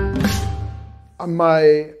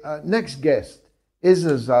 My next guest is,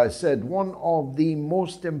 as I said, one of the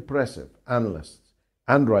most impressive analysts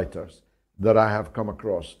and writers that I have come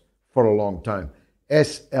across for a long time.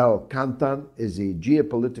 S.L. Kantan is a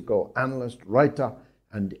geopolitical analyst, writer,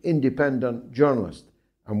 and independent journalist.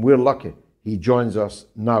 And we're lucky he joins us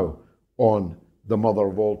now on the Mother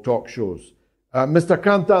of All Talk Shows. Mr.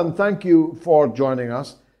 Kantan, thank you for joining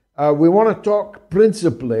us. We want to talk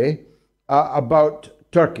principally about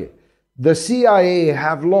Turkey. The CIA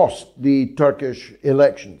have lost the Turkish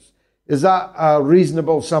elections. Is that a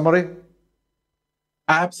reasonable summary?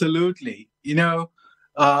 Absolutely. You know,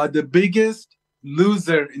 the biggest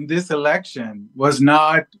loser in this election was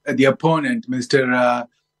not the opponent, Mr.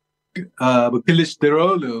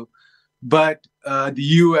 Kılıçdaroğlu, but the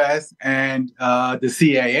U.S. and the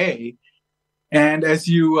CIA. And as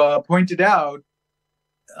you pointed out,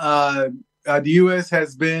 the U.S.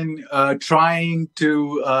 has been trying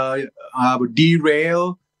to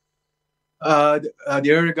derail the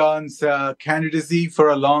Erdogan's candidacy for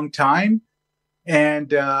a long time. And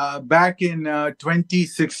back in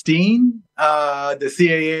 2016, the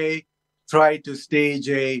CIA tried to stage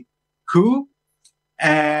a coup.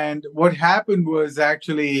 And what happened was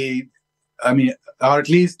actually, or at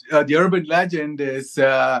least the urban legend is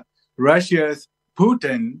Russia's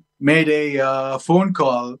Putin made a phone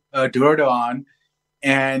call to Erdogan,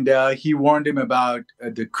 and he warned him about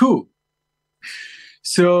the coup.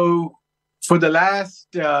 So for the last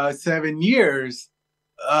 7 years,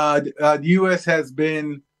 the U.S. has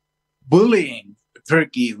been bullying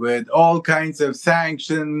Turkey with all kinds of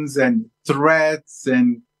sanctions and threats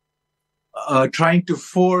and trying to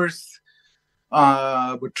force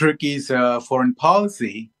Turkey's foreign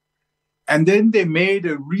policy. And then they made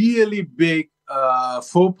a really big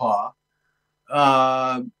faux pas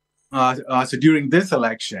so during this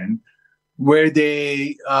election, where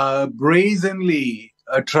they brazenly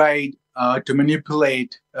tried to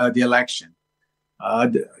manipulate the election.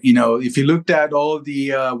 If you looked at all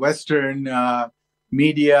the Western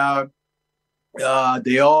media,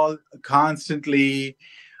 they all constantly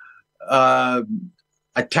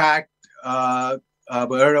attacked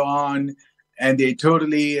Erdogan, and they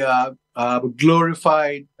totally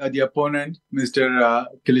glorified the opponent, Mr.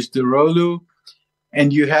 Kılıçdaroğlu.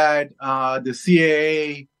 And you had the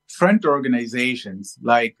CIA front organizations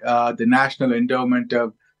like the National Endowment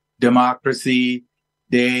of Democracy.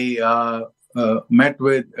 They met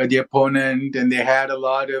with the opponent, and they had a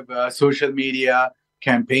lot of social media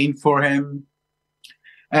campaign for him.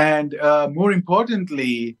 And more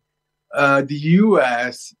importantly, the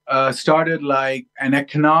U.S. started like an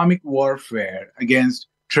economic warfare against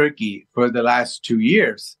Turkey for the last 2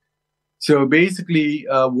 years. So basically,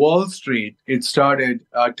 Wall Street, it started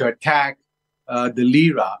to attack the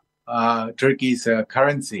lira, Turkey's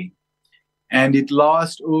currency. And it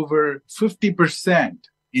lost over 50%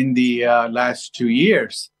 in the last 2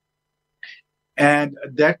 years. And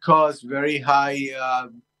that caused very high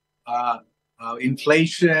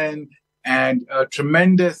inflation and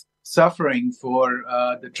tremendous suffering for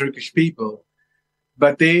the Turkish people.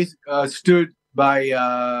 But they stood by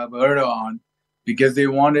Erdogan because they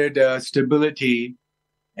wanted stability.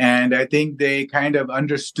 And I think they kind of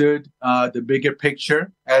understood the bigger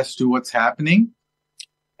picture as to what's happening.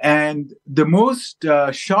 And the most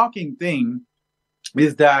shocking thing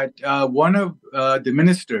is that one of the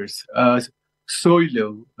ministers,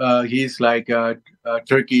 Soylu, he's like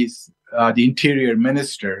Turkey's the interior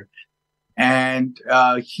minister, and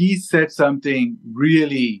he said something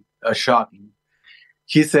really shocking.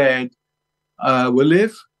 He said, well,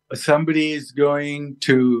 if somebody is going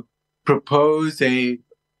to propose a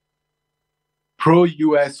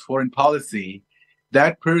pro-U.S. foreign policy,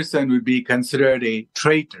 that person would be considered a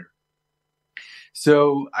traitor.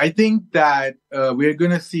 So I think that we're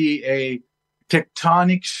going to see a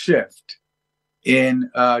tectonic shift in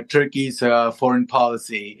Turkey's foreign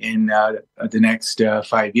policy in the next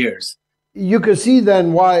 5 years. You can see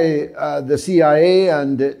then why the CIA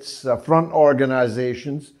and its front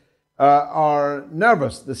organizations are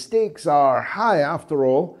nervous. The stakes are high, after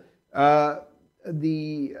all.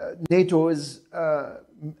 NATO is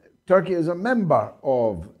Turkey is a member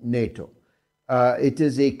of NATO. It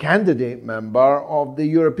is a candidate member of the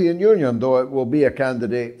European Union, though it will be a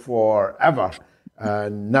candidate forever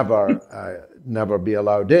and never be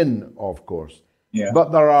allowed in, of course. Yeah.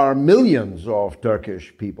 But there are millions of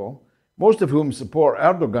Turkish people, most of whom support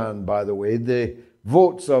Erdogan, by the way. The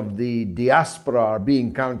votes of the diaspora are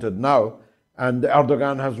being counted now, and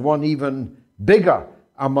Erdogan has won even bigger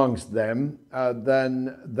amongst them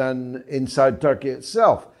than inside Turkey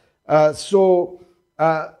itself. So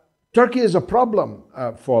Turkey is a problem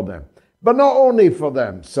for them. But not only for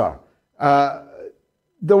them, sir.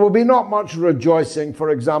 There will be not much rejoicing,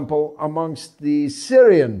 for example, amongst the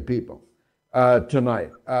Syrian people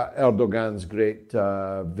tonight, Erdogan's great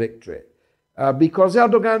victory. Because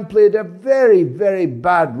Erdogan played a very, very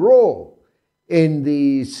bad role in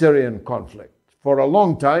the Syrian conflict for a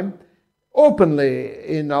long time, openly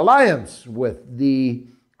in alliance with the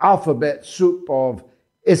alphabet soup of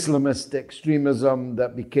Islamist extremism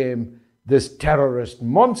that became this terrorist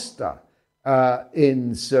monster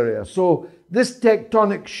in Syria. So this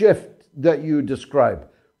tectonic shift that you describe,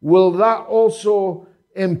 will that also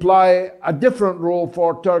imply a different role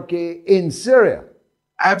for Turkey in Syria?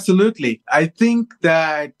 Absolutely. I think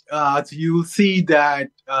that you will see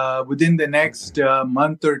that within the next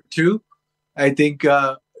month or two, I think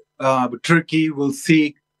Turkey will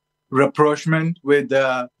seek rapprochement with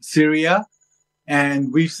Syria.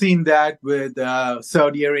 And we've seen that with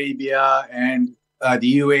Saudi Arabia and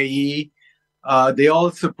the UAE. They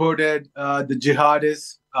all supported the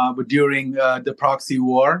jihadists during the proxy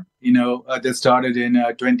war, that started in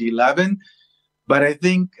 2011. But I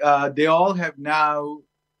think they all have now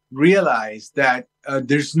realized that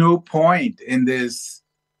there's no point in this,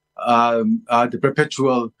 the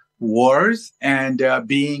perpetual wars and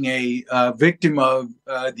being a victim of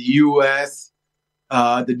the U.S.,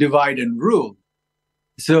 the divide and rule.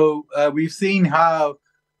 So we've seen how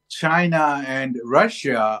China and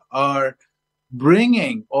Russia are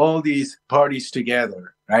bringing all these parties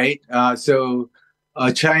together, right? So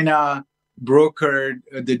China brokered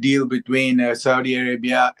the deal between Saudi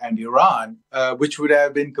Arabia and Iran, which would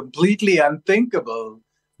have been completely unthinkable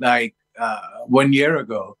like 1 year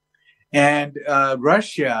ago. And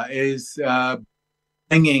Russia is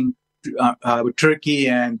bringing Turkey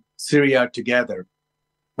and Syria together.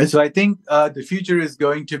 And so I think the future is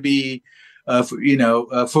going to be,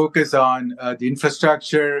 focus on the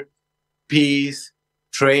infrastructure, peace,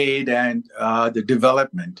 trade, and the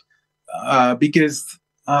development.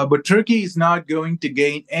 But Turkey is not going to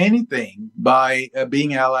gain anything by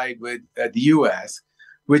being allied with the U.S.,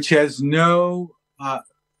 which has no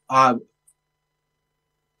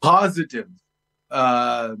positive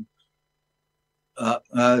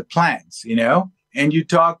plans, And you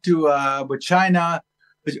talk to China,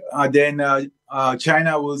 then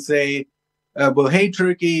China will say, well, hey,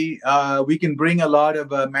 Turkey, we can bring a lot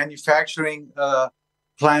of manufacturing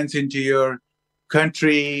plants into your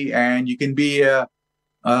country, and you can be a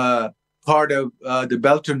part of the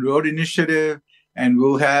Belt and Road Initiative, and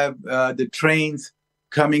we'll have the trains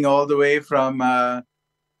coming all the way from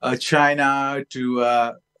China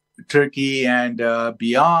to Turkey and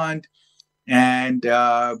beyond, and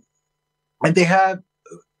they have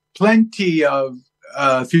plenty of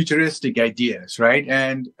futuristic ideas, right?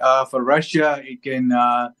 And for Russia, it can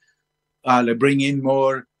bring in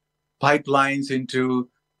more pipelines into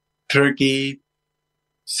Turkey.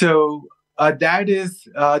 So that is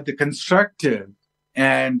the constructive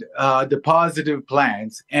and the positive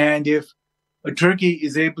plans. And if Turkey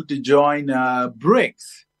is able to join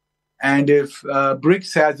BRICS, and if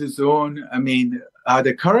BRICS has its own,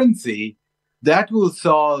 the currency, that will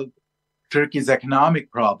solve Turkey's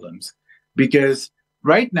economic problems. Because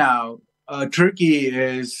right now, Turkey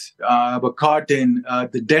is caught in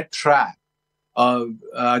the debt trap of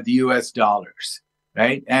the U.S. dollars,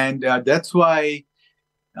 right? And that's why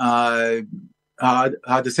the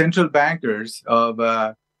central bankers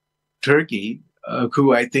of Turkey,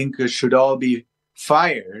 who I think should all be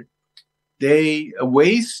fired, they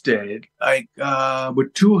wasted like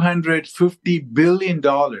 $250 billion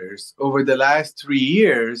over the last 3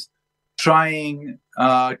 years trying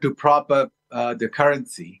to prop up the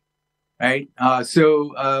currency, right?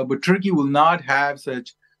 But Turkey will not have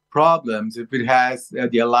such problems if it has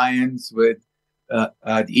the alliance with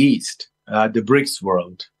the East, the BRICS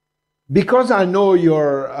world. Because I know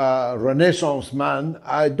you're a Renaissance man,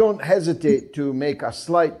 I don't hesitate to make a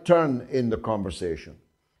slight turn in the conversation.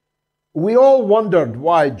 We all wondered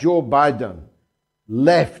why Joe Biden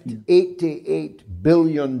left $88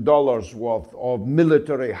 billion worth of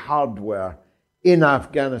military hardware in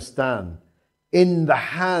Afghanistan in the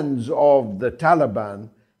hands of the Taliban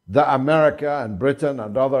that America and Britain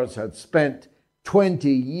and others had spent 20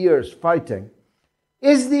 years fighting.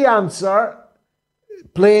 Is the answer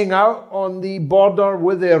playing out on the border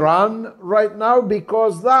with Iran right now?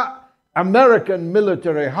 Because that American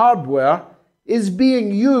military hardware is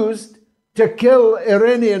being used to kill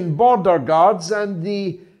Iranian border guards, and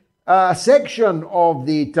the section of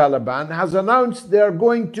the Taliban has announced they're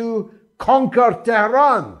going to conquer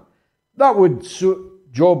Tehran. That would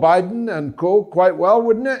suit Joe Biden and co. quite well,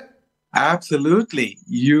 wouldn't it? Absolutely.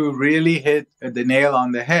 You really hit the nail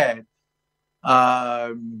on the head.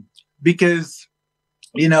 Because,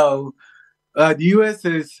 the U.S.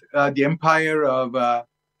 is the empire of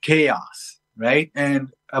chaos, right?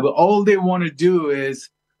 And all they want to do is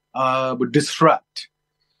disrupt.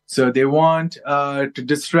 So they want to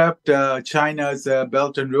disrupt China's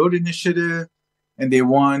Belt and Road Initiative, and they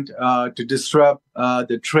want to disrupt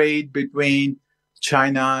the trade between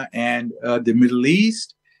China and the Middle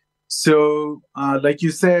East. So, like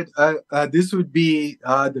you said, this would be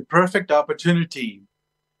the perfect opportunity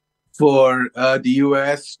for the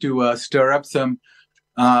U.S. to stir up some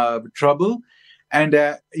trouble. And,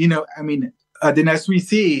 then as we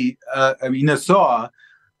see, saw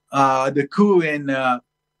the coup in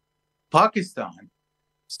Pakistan.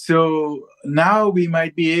 So now we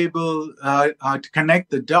might be able to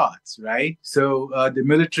connect the dots, right? So the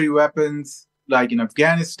military weapons, like in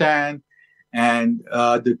Afghanistan, and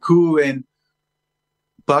the coup in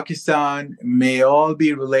Pakistan may all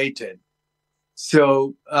be related.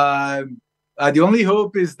 So the only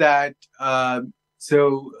hope is that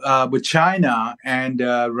with China and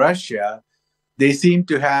Russia, they seem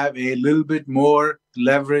to have a little bit more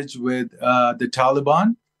leverage with the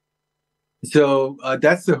Taliban. So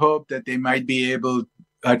that's the hope, that they might be able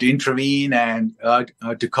to intervene and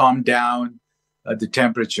to calm down the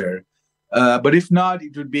temperature. But if not,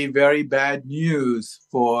 it would be very bad news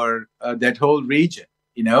for that whole region.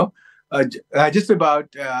 Just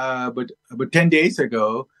about 10 days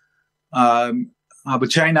ago, but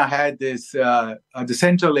China had this the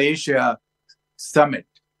Central Asia summit,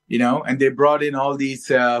 and they brought in all these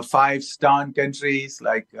 5 Stan countries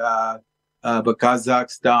like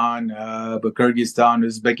Kazakhstan, Kyrgyzstan,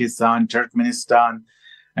 Uzbekistan, Turkmenistan,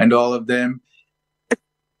 and all of them.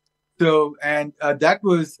 So, and that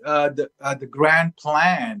was the grand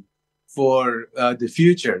plan for the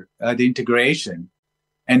future, the integration.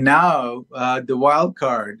 And now the wild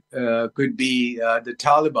card could be the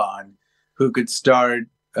Taliban, who could start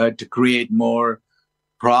to create more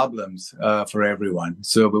problems for everyone.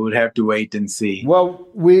 So we would have to wait and see. Well,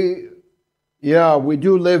 we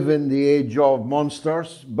do live in the age of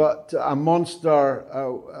monsters, but a monster,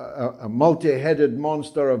 a multi-headed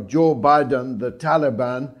monster of Joe Biden, the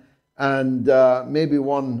Taliban, and maybe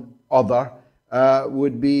one other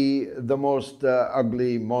would be the most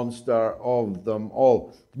ugly monster of them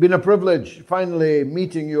all. It's been a privilege finally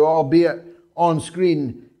meeting you, albeit on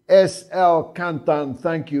screen. S.L. Kantan,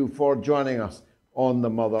 thank you for joining us on the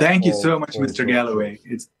Mother. Thank you so much, Mr. Galloway.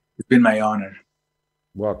 It's been my honor.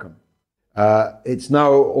 Welcome. It's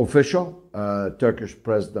now official. Turkish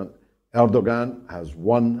President Erdogan has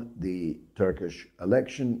won the Turkish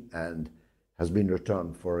election and has been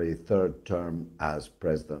returned for a 3rd term as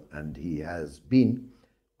president. And he has been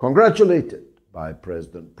congratulated by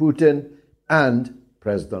President Putin and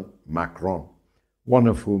President Macron, one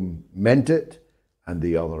of whom meant it and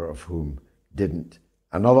the other of whom didn't.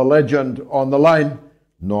 Another legend on the line,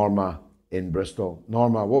 Norma in Bristol.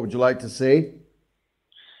 Norma, what would you like to say?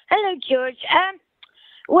 Hello, George.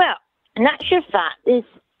 Well, in actual fact,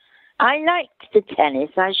 I like the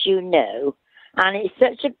tennis, as you know, and it's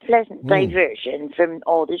such a pleasant diversion from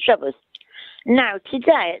all the troubles. Now,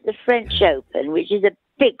 today at the French Open, which is a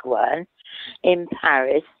big one in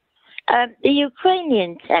Paris, the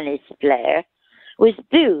Ukrainian tennis player was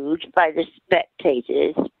booed by the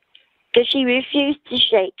spectators because she refused to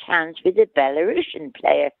shake hands with the Belarusian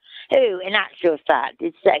player, who, in actual fact,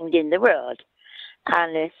 is second in the world,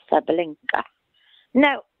 Anna Sabalenka.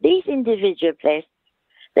 Now, these individual players,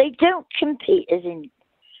 they don't compete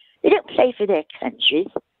they don't play for their countries.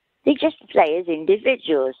 They just play as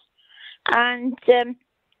individuals. And,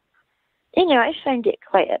 I find it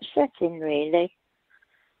quite upsetting, really.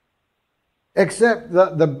 Except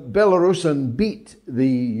that the Belarusian beat the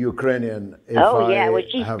Ukrainian, if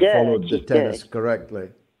I have followed the tennis correctly.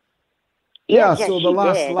 Yeah, so the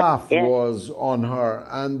last laugh was on her.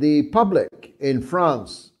 And the public in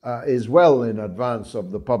France is well in advance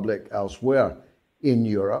of the public elsewhere in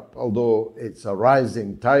Europe, although it's a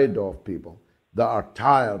rising tide of people that are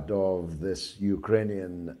tired of this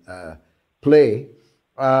Ukrainian play.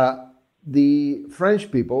 The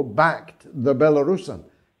French people backed the Belarusian,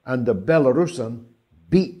 and the Belarusian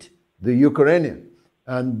beat the Ukrainian.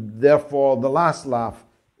 And therefore, the last laugh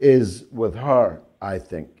is with her, I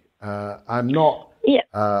think. I'm not,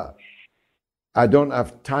 I don't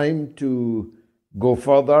have time to go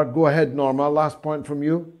further. Go ahead, Norma. Last point from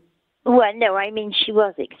you. Well, no, I mean, she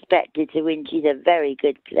was expected to win. She's a very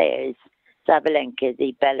good player, Sabalenka,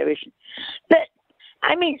 the Belarusian. But,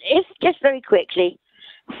 I mean, if just very quickly,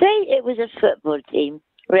 say it was a football team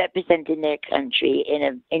representing their country in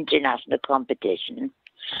an international competition,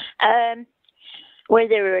 where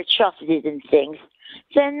there were atrocities and things,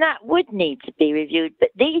 then that would need to be reviewed. But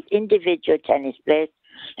these individual tennis players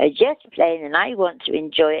are just playing, and I want to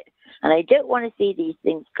enjoy it, and I don't want to see these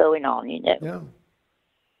things going on, Yeah.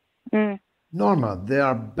 Norma, they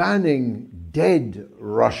are banning dead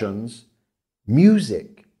Russians'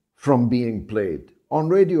 music from being played on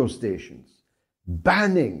radio stations,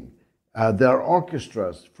 banning their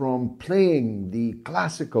orchestras from playing the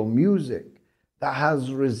classical music that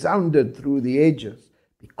has resounded through the ages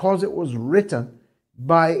because it was written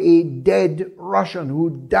by a dead Russian who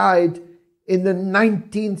died in the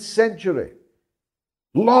 19th century,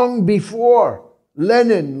 long before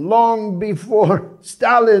Lenin, long before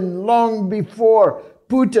Stalin, long before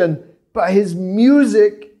Putin, but his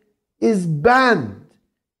music is banned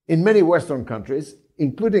in many Western countries,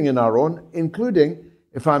 including in our own, including,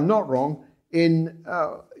 if I'm not wrong, in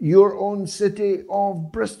your own city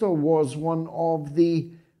of Bristol was one of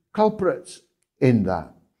the culprits in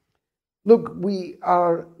that. Look, we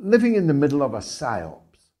are living in the middle of a psyops.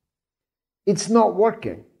 It's not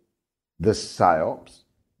working, this psyops,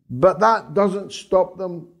 but that doesn't stop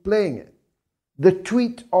them playing it. The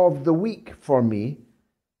tweet of the week for me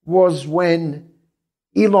was when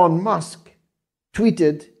Elon Musk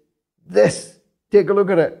tweeted this. Take a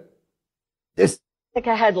look at it. This.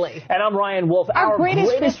 Headley. And I'm Ryan Wolf. Our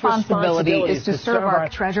greatest responsibility is to serve our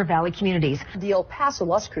Treasure Valley communities, the El Paso,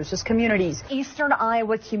 Las Cruces communities, Eastern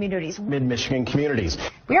Iowa communities, Mid-Michigan communities.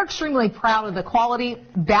 We are extremely proud of the quality,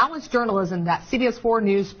 balanced journalism that CBS 4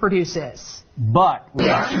 News produces. But we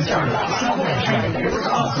are concerned about some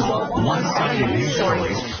irresponsible, one-sided news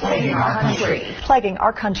stories plaguing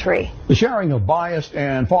our country. The sharing of biased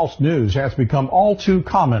and false news has become all too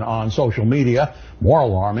common on social media. More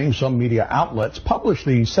alarming, some media outlets publish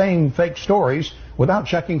these same fake stories without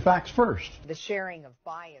checking facts first. The sharing of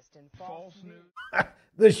biased and false news.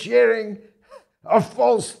 The sharing of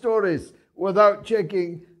false stories without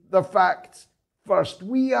checking the facts first.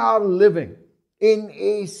 We are living in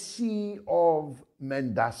a sea of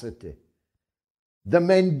mendacity. The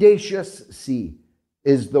mendacious sea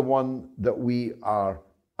is the one that we are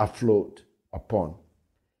afloat upon.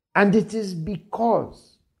 And it is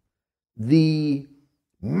because the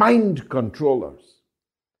mind controllers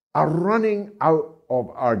are running out of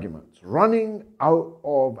arguments, running out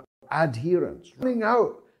of adherents, running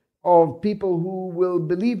out of people who will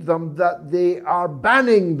believe them, that they are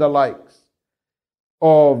banning the likes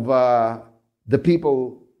of the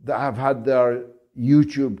people that have had their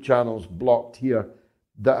YouTube channels blocked here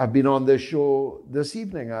that have been on this show this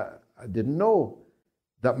evening. I didn't know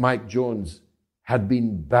that Mike Jones had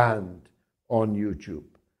been banned on YouTube.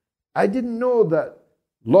 I didn't know that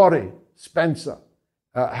Laurie Spencer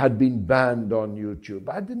had been banned on YouTube.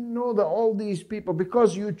 I didn't know that all these people,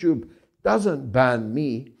 because YouTube doesn't ban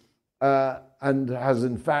me and has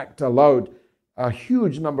in fact allowed a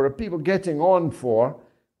huge number of people getting on for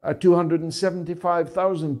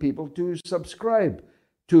 275,000 people to subscribe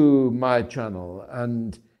to my channel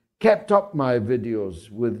and kept up my videos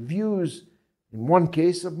with views, in one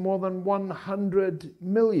case, of more than 100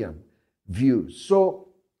 million views. So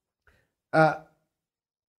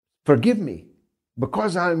forgive me,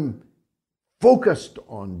 because I'm focused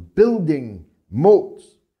on building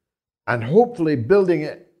moats and hopefully building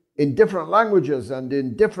it in different languages and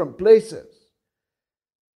in different places.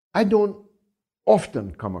 I don't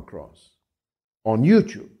often come across on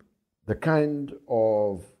YouTube the kind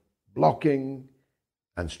of blocking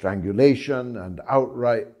and strangulation and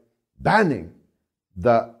outright banning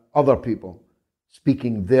that other people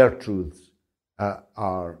speaking their truths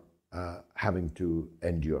are having to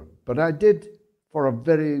endure. But I did for a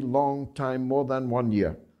very long time, more than 1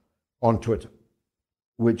 year, on Twitter,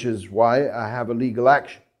 which is why I have a legal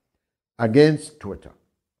action against Twitter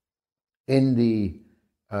in the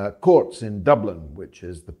courts in Dublin, which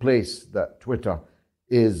is the place that Twitter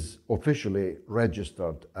is officially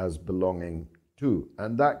registered as belonging to.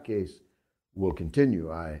 And that case will continue.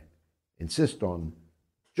 I insist on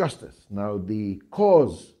justice. Now, the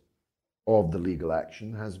cause of the legal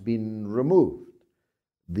action has been removed.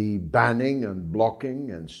 The banning and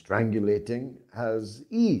blocking and strangulating has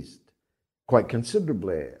eased quite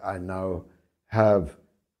considerably. I now have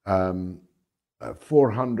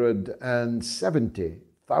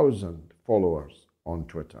 470,000 followers on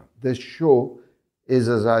Twitter. This show is,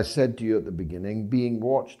 as I said to you at the beginning, being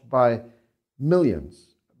watched by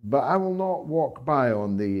millions. But I will not walk by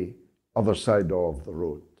on the other side of the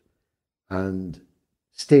road and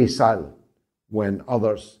stay silent when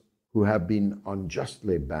others who have been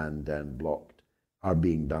unjustly banned and blocked are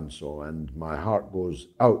being done so. And my heart goes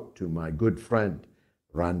out to my good friend,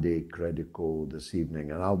 Randy Credico, this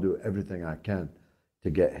evening, and I'll do everything I can to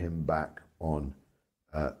get him back on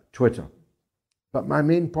Twitter. But my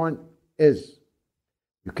main point is,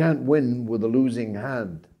 you can't win with a losing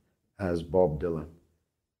hand, as Bob Dylan,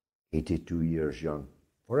 82 years young,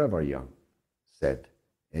 forever young, said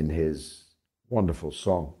in his wonderful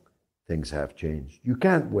song, Things Have Changed. You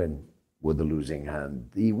can't win with a losing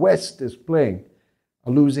hand. The West is playing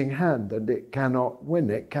a losing hand, and it cannot win.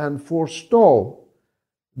 It can forestall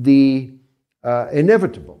the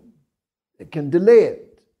inevitable. It can delay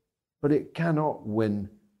it, but it cannot win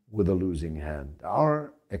with a losing hand.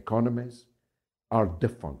 Our economies are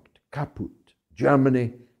defunct, kaput.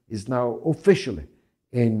 Germany is now officially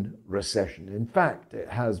in recession. In fact, it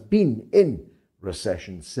has been in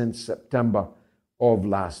recession since September of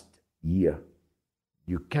last year.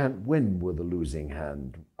 You can't win with a losing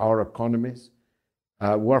hand. Our economies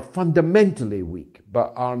were fundamentally weak,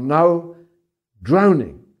 but are now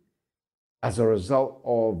drowning as a result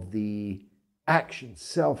of the actions,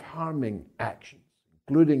 self-harming actions,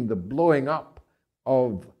 including the blowing up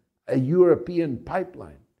of a European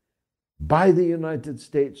pipeline by the United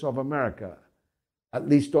States of America, at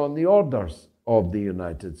least on the orders of the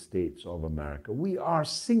United States of America. We are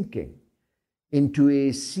sinking into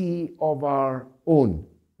a sea of our own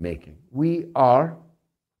making. We are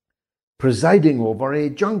presiding over a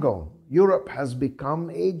jungle. Europe has become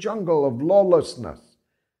a jungle of lawlessness,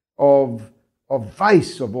 of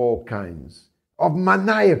vice of all kinds, of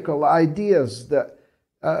maniacal ideas that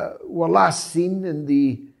were last seen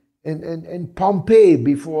in Pompeii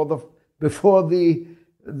before the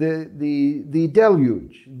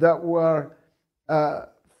deluge, that were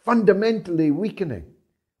fundamentally weakening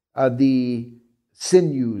the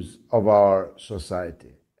sinews of our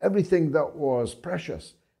society. Everything that was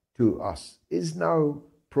precious to us is now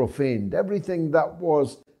profaned. Everything that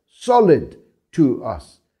was solid to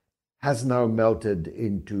us has now melted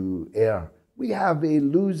into air. We have a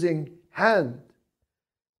losing hand.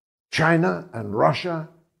 China and Russia,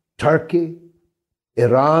 Turkey,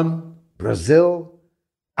 Iran, Brazil,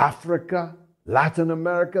 Africa, Latin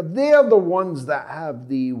America, they are the ones that have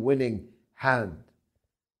the winning hand.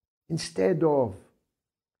 Instead of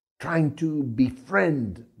trying to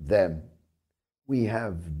befriend them, we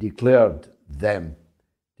have declared them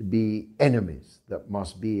to be enemies that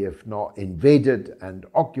must be, if not invaded and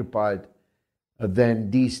occupied,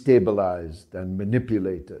 then destabilized and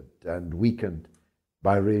manipulated and weakened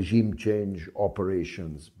by regime change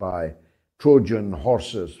operations, by Trojan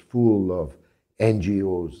horses full of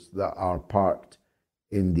NGOs that are parked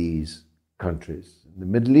in these countries. In the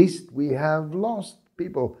Middle East, we have lost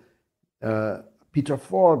people. Peter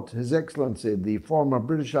Ford, His Excellency, the former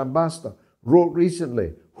British ambassador, wrote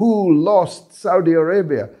recently, "Who lost Saudi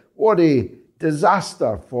Arabia? What a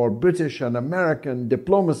disaster for British and American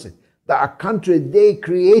diplomacy, that a country they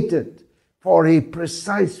created for a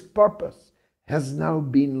precise purpose has now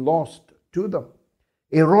been lost to them.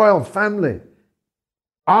 A royal family,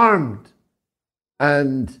 armed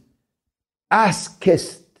and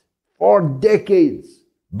ass-kissed for decades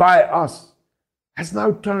by us, has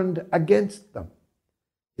now turned against them,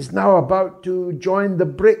 is now about to join the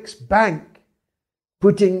BRICS Bank,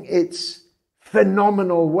 putting its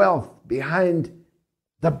phenomenal wealth behind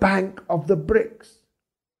the Bank of the BRICS.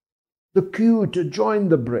 The queue to join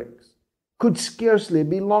the BRICS could scarcely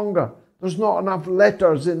be longer. There's not enough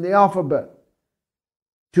letters in the alphabet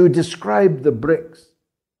to describe the BRICS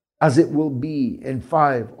as it will be in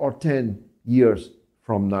 5 or 10 years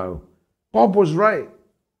from now. Bob was right.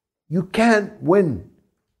 You can't win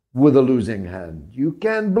with a losing hand. You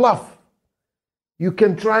can bluff. You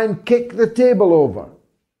can try and kick the table over,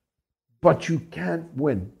 but you can't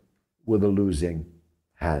win with a losing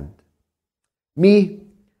hand. Me,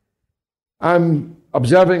 I'm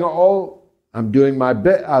observing it all. I'm doing my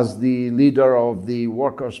bit as the leader of the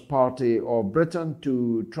Workers' Party of Britain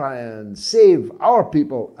to try and save our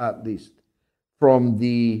people, at least, from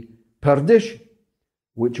the perdition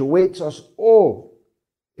which awaits us all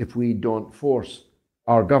if we don't force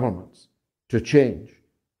our governments to change,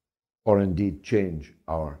 or indeed change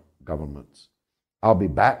our governments. I'll be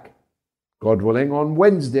back, God willing, on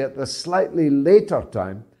Wednesday at the slightly later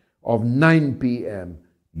time of 9 p.m.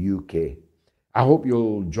 UK. I hope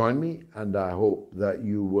you'll join me, and I hope that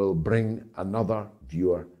you will bring another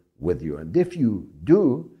viewer with you. And if you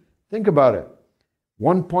do, think about it.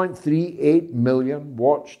 1.38 million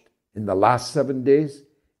watched in the last 7 days.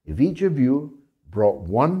 If each of you brought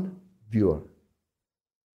one viewer,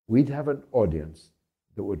 we'd have an audience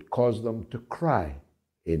that would cause them to cry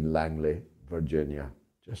in Langley, Virginia.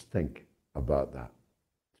 Just think about that.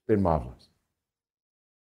 It's been marvelous.